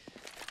Sunny.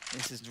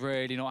 This is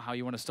really not how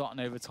you want to start an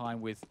overtime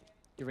with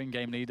your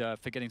in-game leader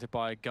forgetting to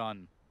buy a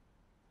gun.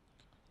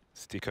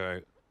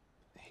 Stiko,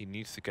 he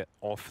needs to get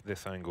off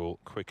this angle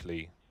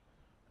quickly.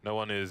 No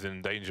one is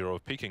in danger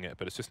of peeking it,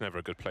 but it's just never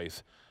a good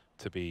place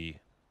to be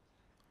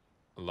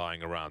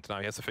lying around. Now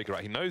he has to figure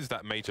out, he knows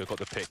that Major got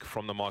the pick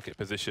from the market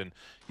position.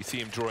 You see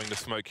him drawing the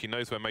smoke. He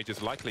knows where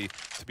Major's likely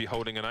to be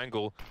holding an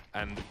angle,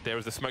 and there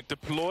is the smoke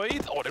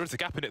deployed. Oh, there is a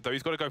gap in it, though.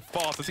 He's got to go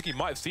fast. I think he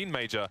might have seen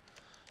Major.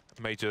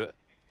 Major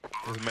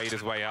has made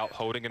his way out,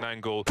 holding an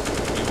angle.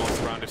 He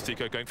wants around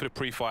Stiko, going for the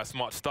pre-fire,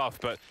 smart stuff,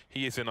 but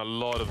he is in a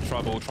lot of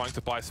trouble, trying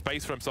to buy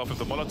space for himself with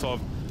the Molotov.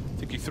 I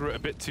think he threw it a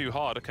bit too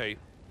hard. Okay,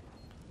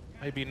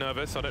 maybe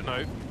nervous, I don't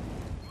know.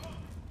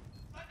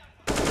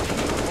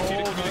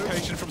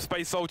 Communication from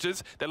Space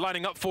Soldiers. They're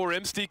lining up for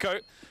him.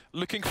 Stiko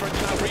looking for it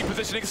now,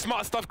 repositioning.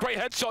 Smart stuff, great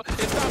headshot.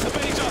 It's down to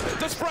Major.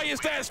 The spray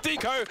is there,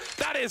 Stiko.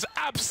 That is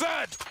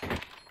absurd.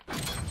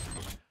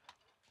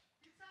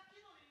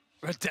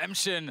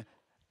 Redemption.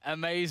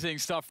 Amazing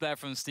stuff there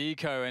from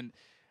Stiko. And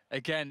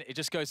again, it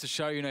just goes to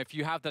show, you know, if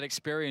you have that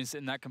experience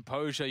and that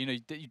composure, you know,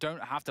 you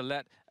don't have to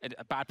let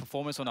a bad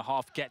performance on a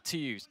half get to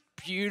you.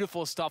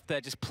 Beautiful stuff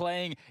there, just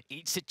playing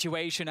each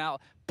situation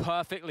out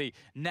perfectly,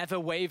 never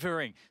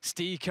wavering.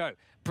 Stiko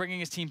bringing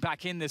his team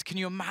back in this. Can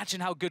you imagine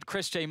how good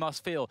Chris J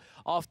must feel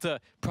after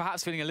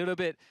perhaps feeling a little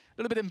bit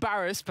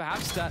embarrassed,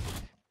 perhaps, that,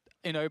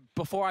 you know,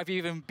 before I've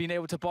even been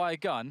able to buy a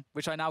gun,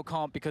 which I now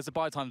can't because the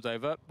buy time's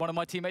over, one of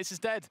my teammates is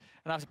dead,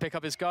 and I have to pick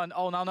up his gun.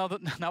 Oh, now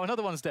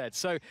another one's dead.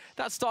 So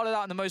that started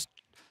out in the most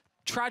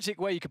tragic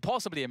way you could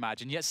possibly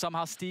imagine, yet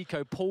somehow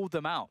Stiko pulled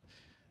them out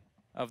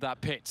of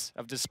that pit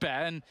of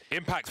despair. And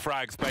impact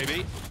frags,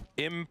 baby.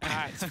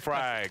 Impact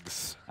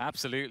frags.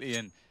 Absolutely,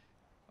 and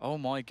oh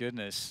my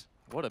goodness,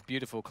 what a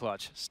beautiful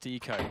clutch,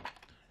 Stiko.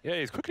 Yeah,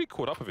 he's quickly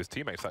caught up with his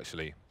teammates,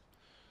 actually.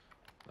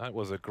 That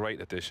was a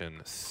great addition.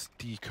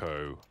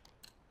 Stiko.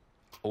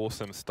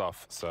 Awesome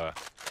stuff, sir.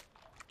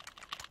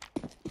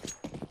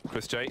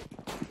 Chris J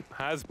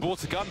has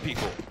bought a gun,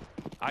 people.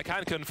 I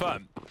can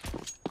confirm.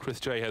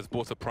 Chris J has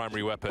bought a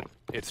primary weapon.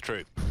 It's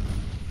true.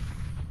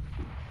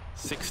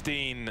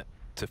 16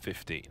 to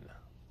 15.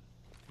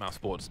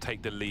 Mousesports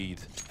take the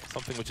lead.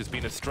 Something which has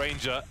been a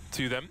stranger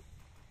to them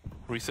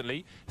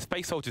recently.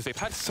 Space Soldiers, they've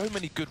had so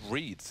many good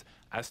reads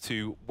as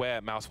to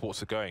where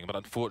Mousesports are going, but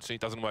unfortunately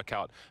it doesn't work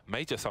out.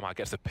 Major somehow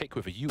gets a pick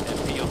with a UMP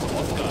onto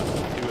Oscar,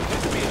 who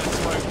appears to be in a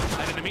smoke.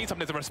 And in the meantime,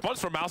 there's a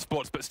response from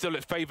Mousesports, but still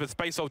it favors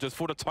Space Soldiers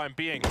for the time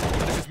being.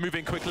 And this is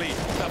moving quickly.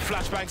 That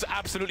flashbang's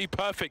absolutely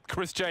perfect.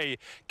 Chris J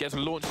gets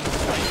launched into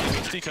space,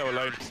 leaving Stiko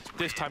alone.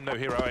 This time no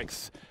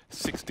heroics,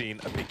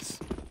 16 apiece.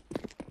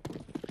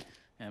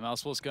 Yeah,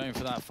 Mousesports going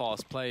for that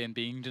fast play and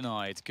being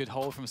denied. Good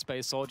hold from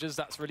Space Soldiers.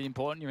 That's really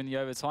important. You're in the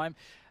overtime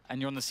and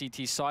you're on the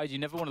CT side. You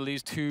never want to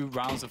lose 2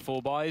 rounds of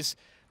full buys,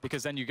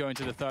 because then you go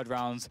into the third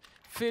round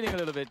feeling a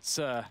little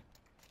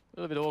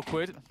bit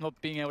awkward, not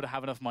being able to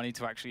have enough money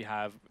to actually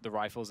have the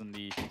rifles and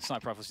the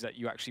sniper rifles that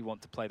you actually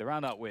want to play the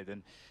round out with.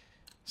 And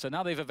so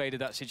now they've evaded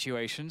that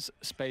situation.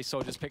 Space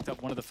Soldiers picked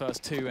up one of the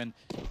first 2, and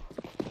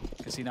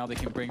you can see now they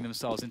can bring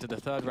themselves into the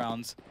third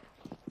round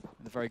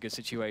in a very good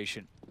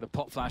situation. The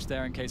pop flash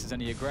there in case there's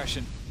any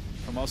aggression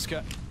from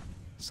Oscar.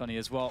 Sunny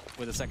as well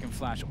with a second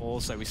flash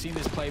also. We've seen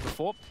this play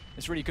before.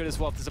 It's really good as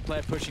well if there's a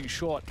player pushing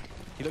short.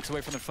 He looks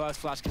away from the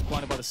first flash, gets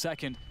blinded by the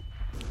second.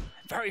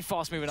 Very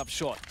fast moving up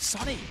short.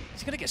 Sunny,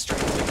 he's going to get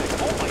straight.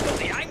 Oh my god,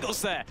 the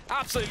angles there.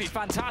 Absolutely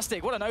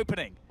fantastic. What an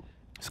opening.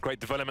 It's great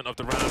development of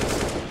the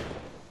rounds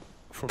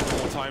from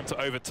normal time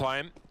to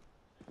overtime.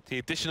 The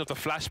addition of the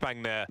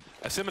flashbang there,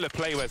 a similar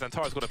play where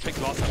Xantara's got a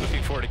pick last time,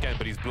 looking for it again,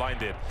 but he's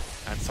blinded,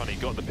 and Sunny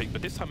got the pick.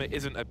 But this time it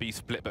isn't a B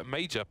split, but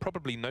Major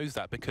probably knows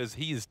that because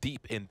he is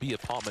deep in B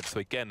apartment. So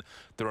again,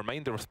 the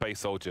remainder of Space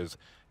Soldiers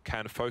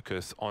can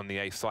focus on the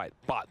A site,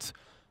 but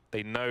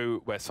they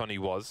know where Sunny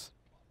was,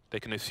 they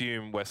can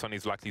assume where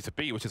Sonny's likely to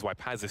be, which is why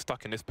Paz is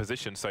stuck in this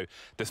position. So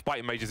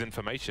despite Major's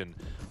information,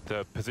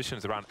 the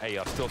positions around A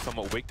are still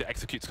somewhat weak. The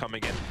execute's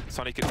coming in.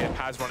 Sonny can hear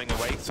Paz running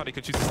away. Sonny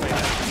can choose to stay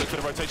there. Look for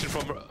the rotation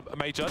from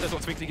Major. There's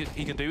lots of things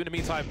he can do. In the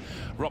meantime,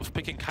 Rob's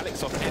picking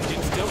Calix off.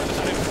 Engine still in the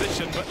same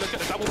position, but look at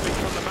the double pick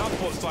from the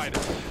Mousesports side.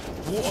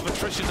 War of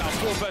attrition now,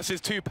 4 versus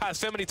 2. Paz,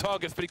 so many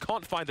targets, but he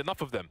can't find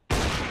enough of them.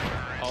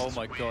 Oh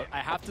my God, I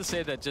have to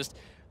say that just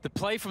the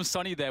play from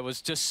Sonny there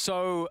was just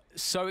so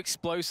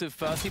explosive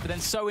firstly, but then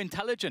so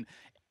intelligent.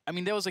 I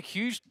mean, there was a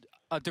huge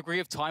degree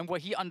of time where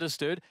he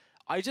understood,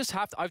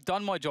 I've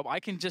done my job. I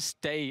can just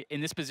stay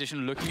in this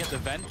position looking at the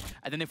vent.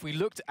 And then if we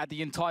looked at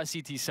the entire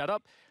CT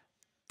setup,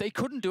 they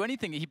couldn't do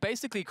anything. He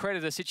basically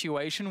created a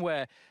situation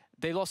where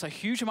they lost a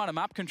huge amount of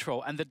map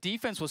control, and the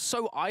defense was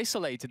so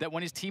isolated that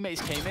when his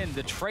teammates came in,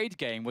 the trade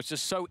game was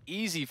just so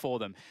easy for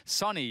them.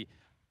 Sonny,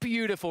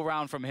 beautiful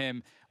round from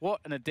him.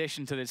 What an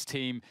addition to this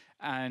team.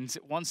 And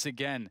once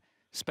again,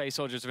 Space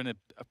Soldiers are in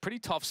a pretty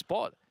tough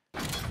spot.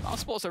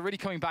 Mousesports are really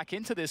coming back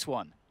into this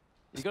one.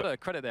 You've got to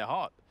credit their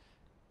heart.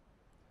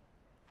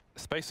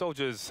 Space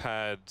Soldiers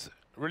had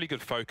really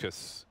good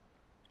focus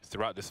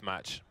throughout this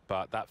match,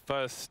 but that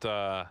first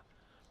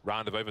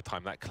round of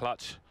overtime, that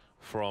clutch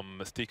from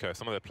Mystico,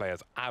 some of their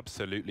players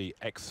absolutely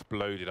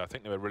exploded. I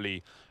think they were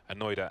really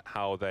annoyed at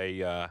how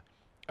they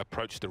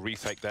approached the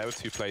retake there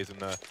with 2 players in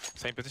the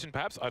same position,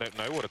 perhaps. I don't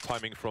know what a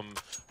timing from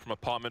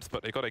Apartments,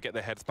 but they've got to get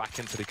their heads back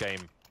into the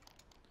game.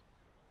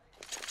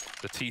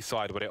 The T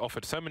side, where they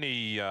offered so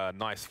many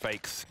nice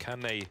fakes. Can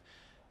they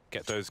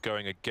get those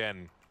going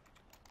again?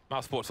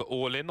 Mousesports are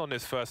all in on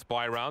this first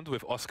buy round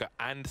with Oscar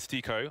and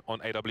Stico on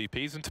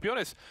AWPs. And to be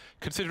honest,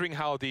 considering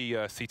how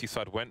the CT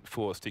side went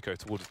for Stico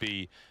towards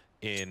B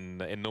in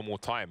normal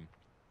time,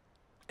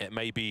 it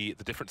may be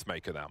the difference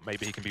maker now.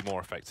 Maybe he can be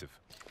more effective.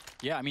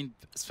 Yeah, I mean,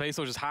 Space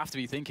Soldiers have to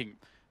be thinking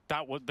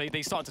that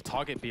they started to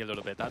target B a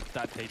little bit.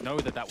 That they know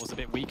that was a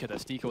bit weaker, that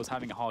Stico was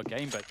having a hard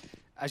game. But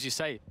as you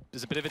say,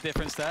 there's a bit of a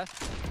difference there.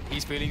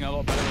 He's feeling a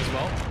lot better as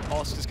well.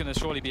 Oscar's going to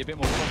surely be a bit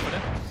more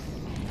confident.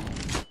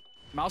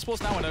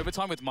 Mousesports now in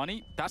overtime with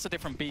money. That's a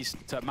different beast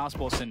to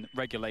Mousesports in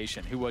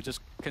regulation, who were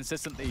just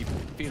consistently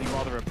feeling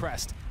rather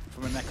oppressed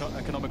from an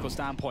economical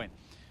standpoint.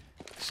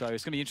 So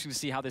it's going to be interesting to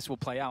see how this will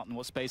play out and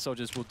what Space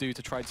Soldiers will do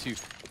to try to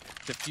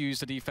diffuse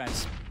the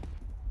defense.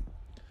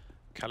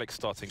 Calix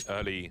starting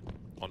early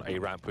on A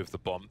ramp with the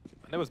bomb.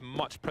 And there was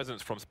much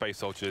presence from Space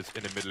Soldiers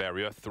in the middle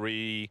area.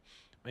 3,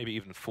 maybe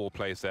even 4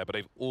 players there, but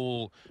they've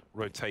all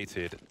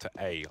rotated to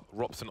A.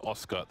 Rops and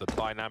Oscar, the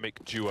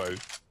dynamic duo.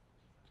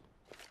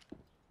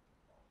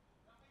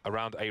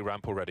 Around A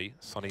ramp already.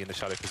 Sonny in the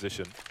shadow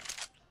position.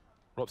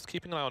 Rops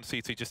keeping an eye on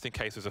CT just in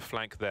case there's a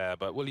flank there,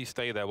 but will he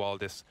stay there while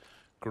this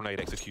grenade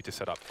executor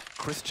set up?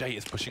 Chris J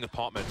is pushing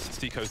Apartments.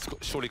 Stico's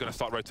surely going to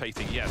start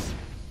rotating. Yes.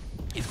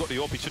 He's got the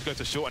AWP, he should go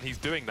to short, and he's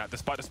doing that.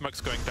 Despite the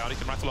smokes going down, he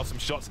can rattle off some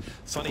shots.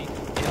 Sonny in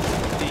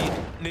the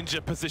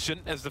ninja position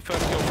as the first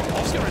kill from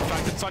Oscar, in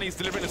fact, and Sonny's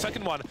delivering the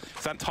second one.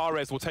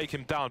 Zantares will take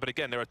him down, but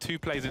again, there are 2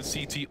 players in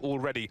CT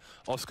already.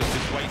 Oscar's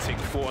just waiting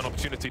for an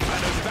opportunity.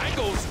 Man, those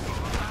angles!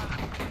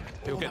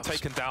 He'll get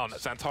taken down.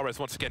 Zantares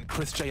once again.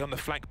 Chris J on the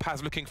flank.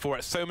 Paz looking for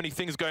it. So many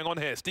things going on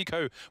here.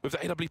 Stico with the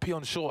AWP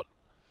on short.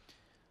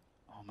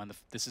 Oh man,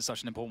 this is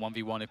such an important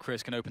 1v1. If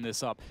Chris can open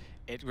this up,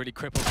 it really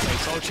cripples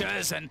Space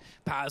Soldiers, and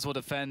Paz will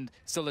defend.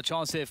 Still a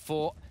chance here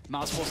for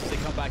Mousesports as they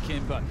come back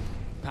in, but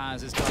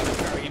Paz has done a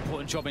very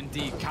important job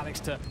indeed. Calix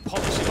to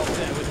polish it off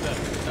there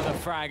with another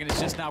frag, and it's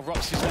just now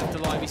Rops who's left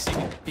alive. He's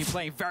been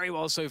playing very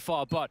well so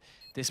far, but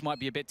this might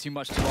be a bit too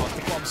much to ask.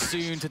 The bomb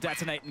soon to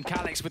detonate, and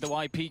Calix with the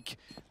Y peak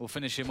will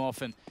finish him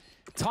off. And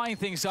tying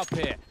things up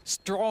here,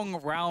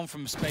 strong round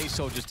from Space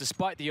Soldiers.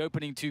 Despite the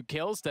opening 2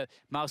 kills that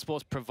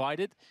Mousesports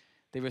provided,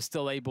 they were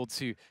still able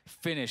to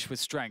finish with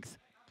strength.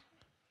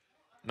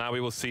 Now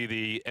we will see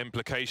the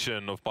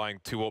implication of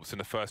buying 2 AWPs in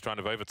the first round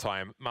of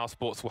overtime.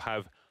 Mousesports will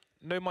have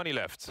no money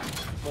left,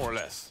 more or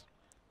less,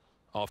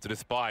 after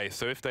this buy.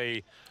 So if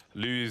they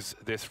lose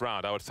this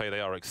round, I would say they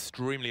are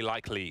extremely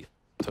likely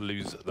to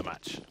lose the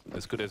match,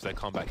 as good as their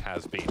comeback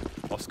has been.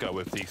 Oscar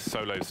with the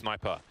solo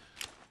sniper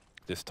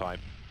this time.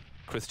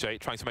 Chris J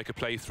trying to make a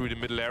play through the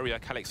middle area.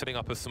 Calix setting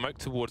up a smoke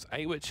towards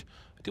A, which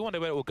I do wonder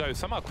where it will go.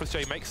 Somehow Chris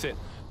J makes it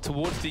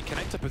towards the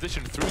connector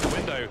position through the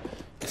window.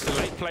 It's a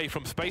late play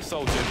from Space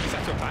Soldiers. He's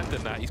had to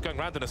abandon that. He's going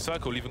round in a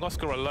circle, leaving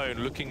Oscar alone,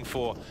 looking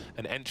for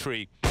an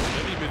entry.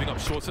 Maybe moving up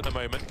short at the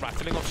moment,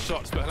 rattling off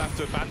shots, but he'll have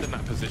to abandon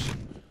that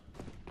position.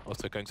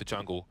 Also going to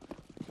jungle.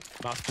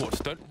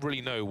 Mousesports don't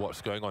really know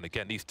what's going on.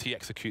 Again, these T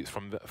executes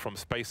from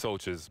Space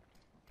Soldiers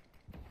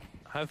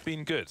have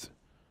been good.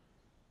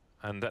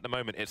 And at the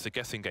moment, it's a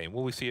guessing game.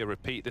 Will we see a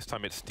repeat? This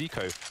time it's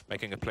Stico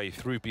making a play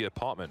through B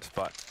Apartments,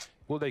 but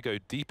will they go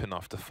deep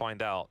enough to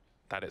find out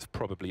that it's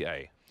probably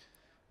A?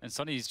 And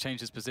Sonny's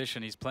changed his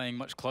position. He's playing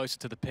much closer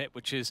to the pit,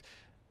 which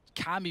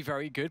can be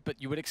very good,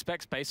 but you would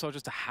expect Space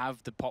Soldiers to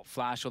have the pop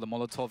flash or the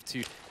Molotov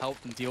to help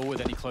them deal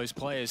with any close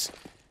players.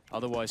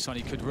 Otherwise,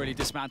 Sonny could really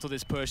dismantle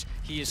this push.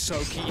 He is so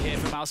key here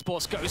for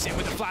Mousesports. Goes in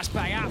with the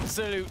flashbang,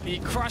 absolutely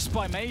crushed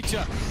by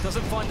Major.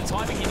 Doesn't find the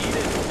timing he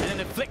needed, and then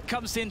the flick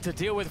comes in to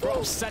deal with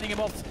Robs, sending him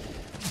off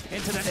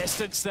into the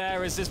distance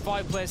there as this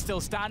 5 players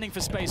still standing for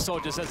Space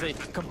Soldiers as they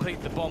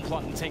complete the bomb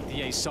plot and take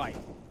the A site.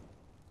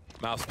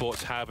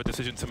 Mousesports have a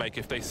decision to make.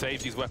 If they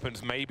save these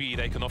weapons, maybe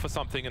they can offer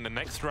something in the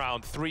next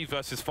round. 3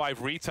 versus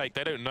 5 retake.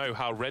 They don't know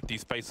how red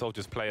these Space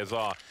Soldiers players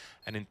are.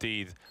 And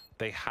indeed,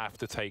 they have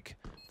to take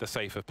the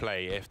safer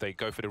play. If they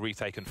go for the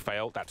retake and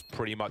fail, that's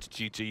pretty much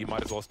GG. You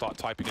might as well start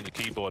typing on your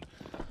keyboard.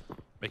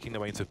 Making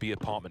their way into B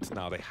apartments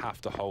now. They have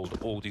to hold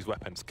all these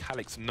weapons.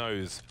 Calix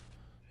knows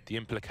the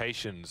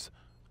implications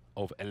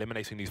of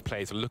eliminating these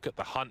players. Look at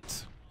the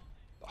hunt.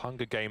 The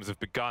Hunger Games have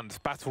begun. It's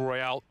Battle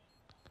Royale.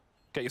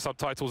 Get your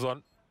subtitles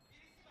on.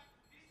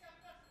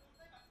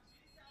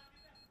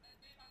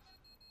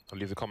 I'll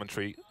leave the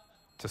commentary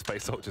to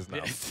Space Soldiers now.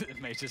 Yeah,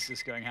 Major's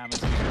just going hammer.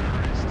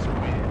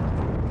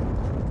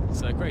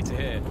 So great to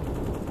hear.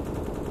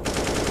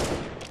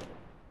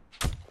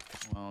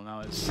 Well,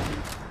 now it's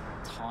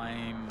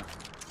time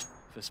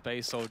for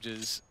Space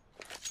Soldiers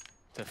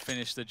to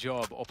finish the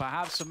job, or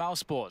perhaps for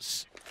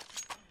Mousesports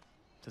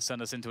to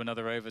send us into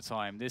another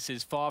overtime. This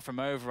is far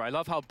from over. I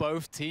love how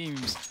both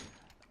teams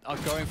are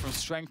going from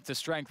strength to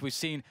strength. We've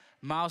seen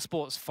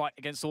Mousesports fight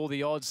against all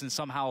the odds and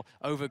somehow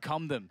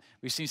overcome them.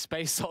 We've seen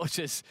Space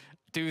Soldiers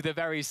do the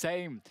very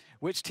same.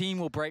 Which team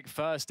will break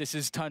first? This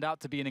has turned out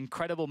to be an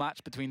incredible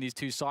match between these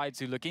two sides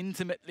who look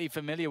intimately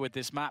familiar with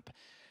this map.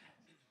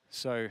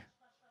 So,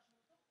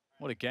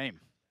 what a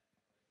game.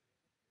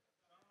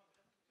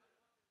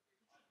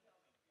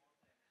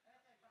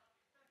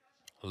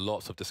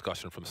 Lots of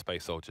discussion from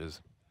Space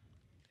Soldiers.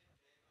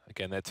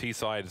 Again, their T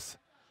sides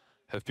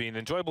have been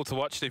enjoyable to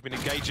watch. They've been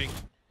engaging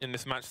in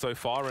this match so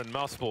far, and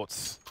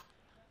Mousesports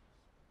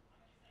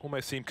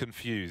almost seem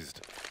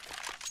confused.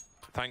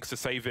 Thanks to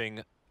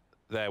saving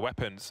their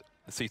weapons,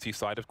 the CT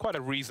side have quite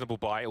a reasonable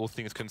buy, all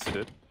things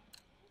considered.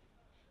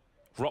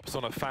 Rops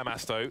on a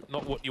Famasto,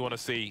 not what you want to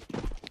see.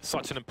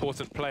 Such an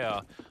important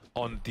player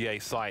on the A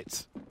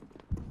site.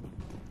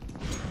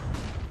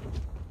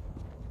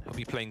 He'll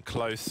be playing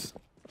close.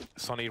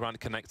 Sonny round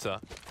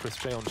connector, Chris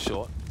J on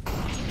short.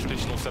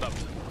 Traditional setup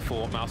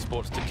for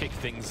Mousesports to kick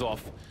things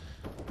off.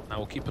 Now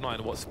we'll keep an eye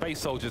on what Space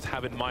Soldiers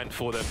have in mind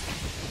for them.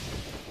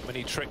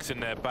 Many tricks in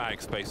their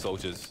bag, Space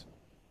Soldiers.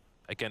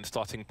 Again,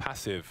 starting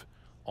passive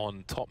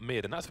on top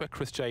mid, and that's where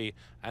Chris J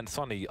and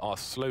Sonny are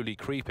slowly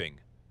creeping.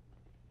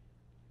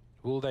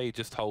 Will they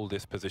just hold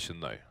this position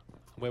though?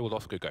 Where will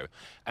Oscar go?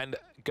 And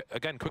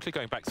again, quickly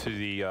going back to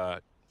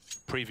the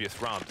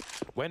previous round,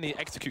 when the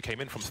execute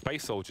came in from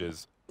Space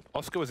Soldiers,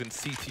 Oscar was in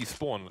CT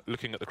spawn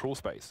looking at the crawl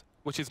space,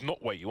 which is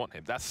not where you want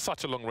him. That's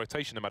such a long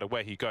rotation no matter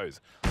where he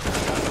goes.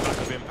 That's a lack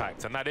of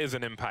impact, and that is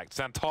an impact.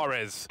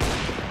 Zantares,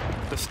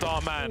 the star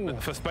man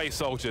for Space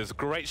Soldiers.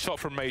 Great shot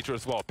from Major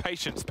as well.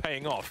 Patience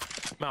paying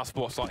off.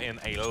 Mousesports are in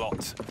a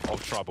lot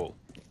of trouble.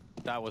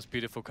 That was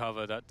beautiful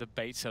cover. That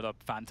debate set up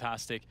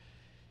fantastic.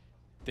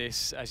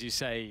 This, as you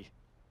say,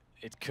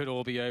 it could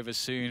all be over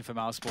soon for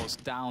Mousesports.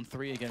 Down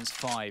 3 against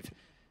 5.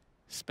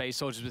 Space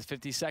Soldiers with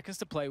 50 seconds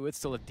to play with,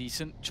 still a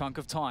decent chunk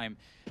of time.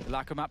 The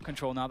lack of map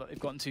control now that they've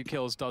gotten 2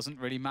 kills doesn't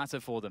really matter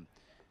for them.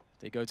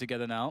 They go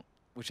together now,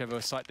 whichever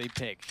site they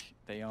pick.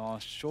 They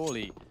are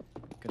surely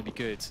going to be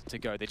good to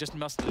go. They just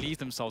must leave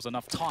themselves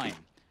enough time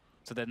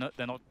so they're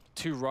not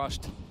too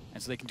rushed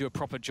and so they can do a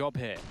proper job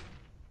here.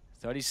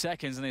 30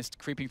 seconds and they're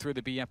creeping through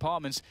the B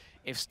apartments.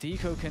 If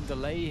Stiko can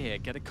delay here,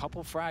 get a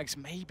couple frags,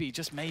 maybe,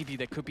 just maybe,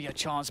 there could be a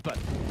chance, but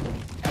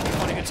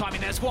finding a timing.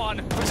 There's one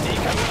for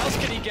Stiko. What else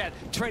can he get?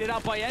 Traded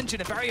out by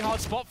Engine, a very hard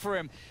spot for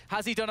him.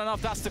 Has he done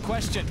enough? That's the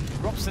question.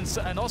 Robson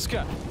and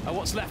Oscar are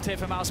what's left here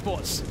for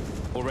Mousesports.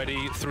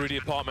 Already through the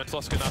apartments,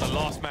 Oscar now the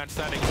last man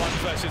standing, 1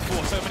 versus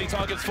 4. So many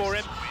targets for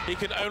him, he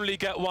can only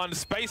get one.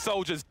 Space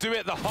Soldiers do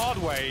it the hard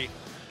way,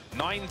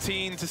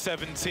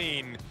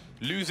 19-17.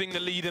 Losing the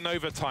lead in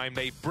overtime,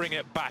 they bring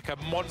it back. A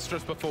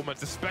monstrous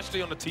performance,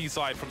 especially on the T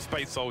side from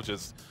Space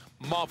Soldiers.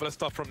 Marvelous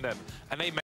stuff from them. And they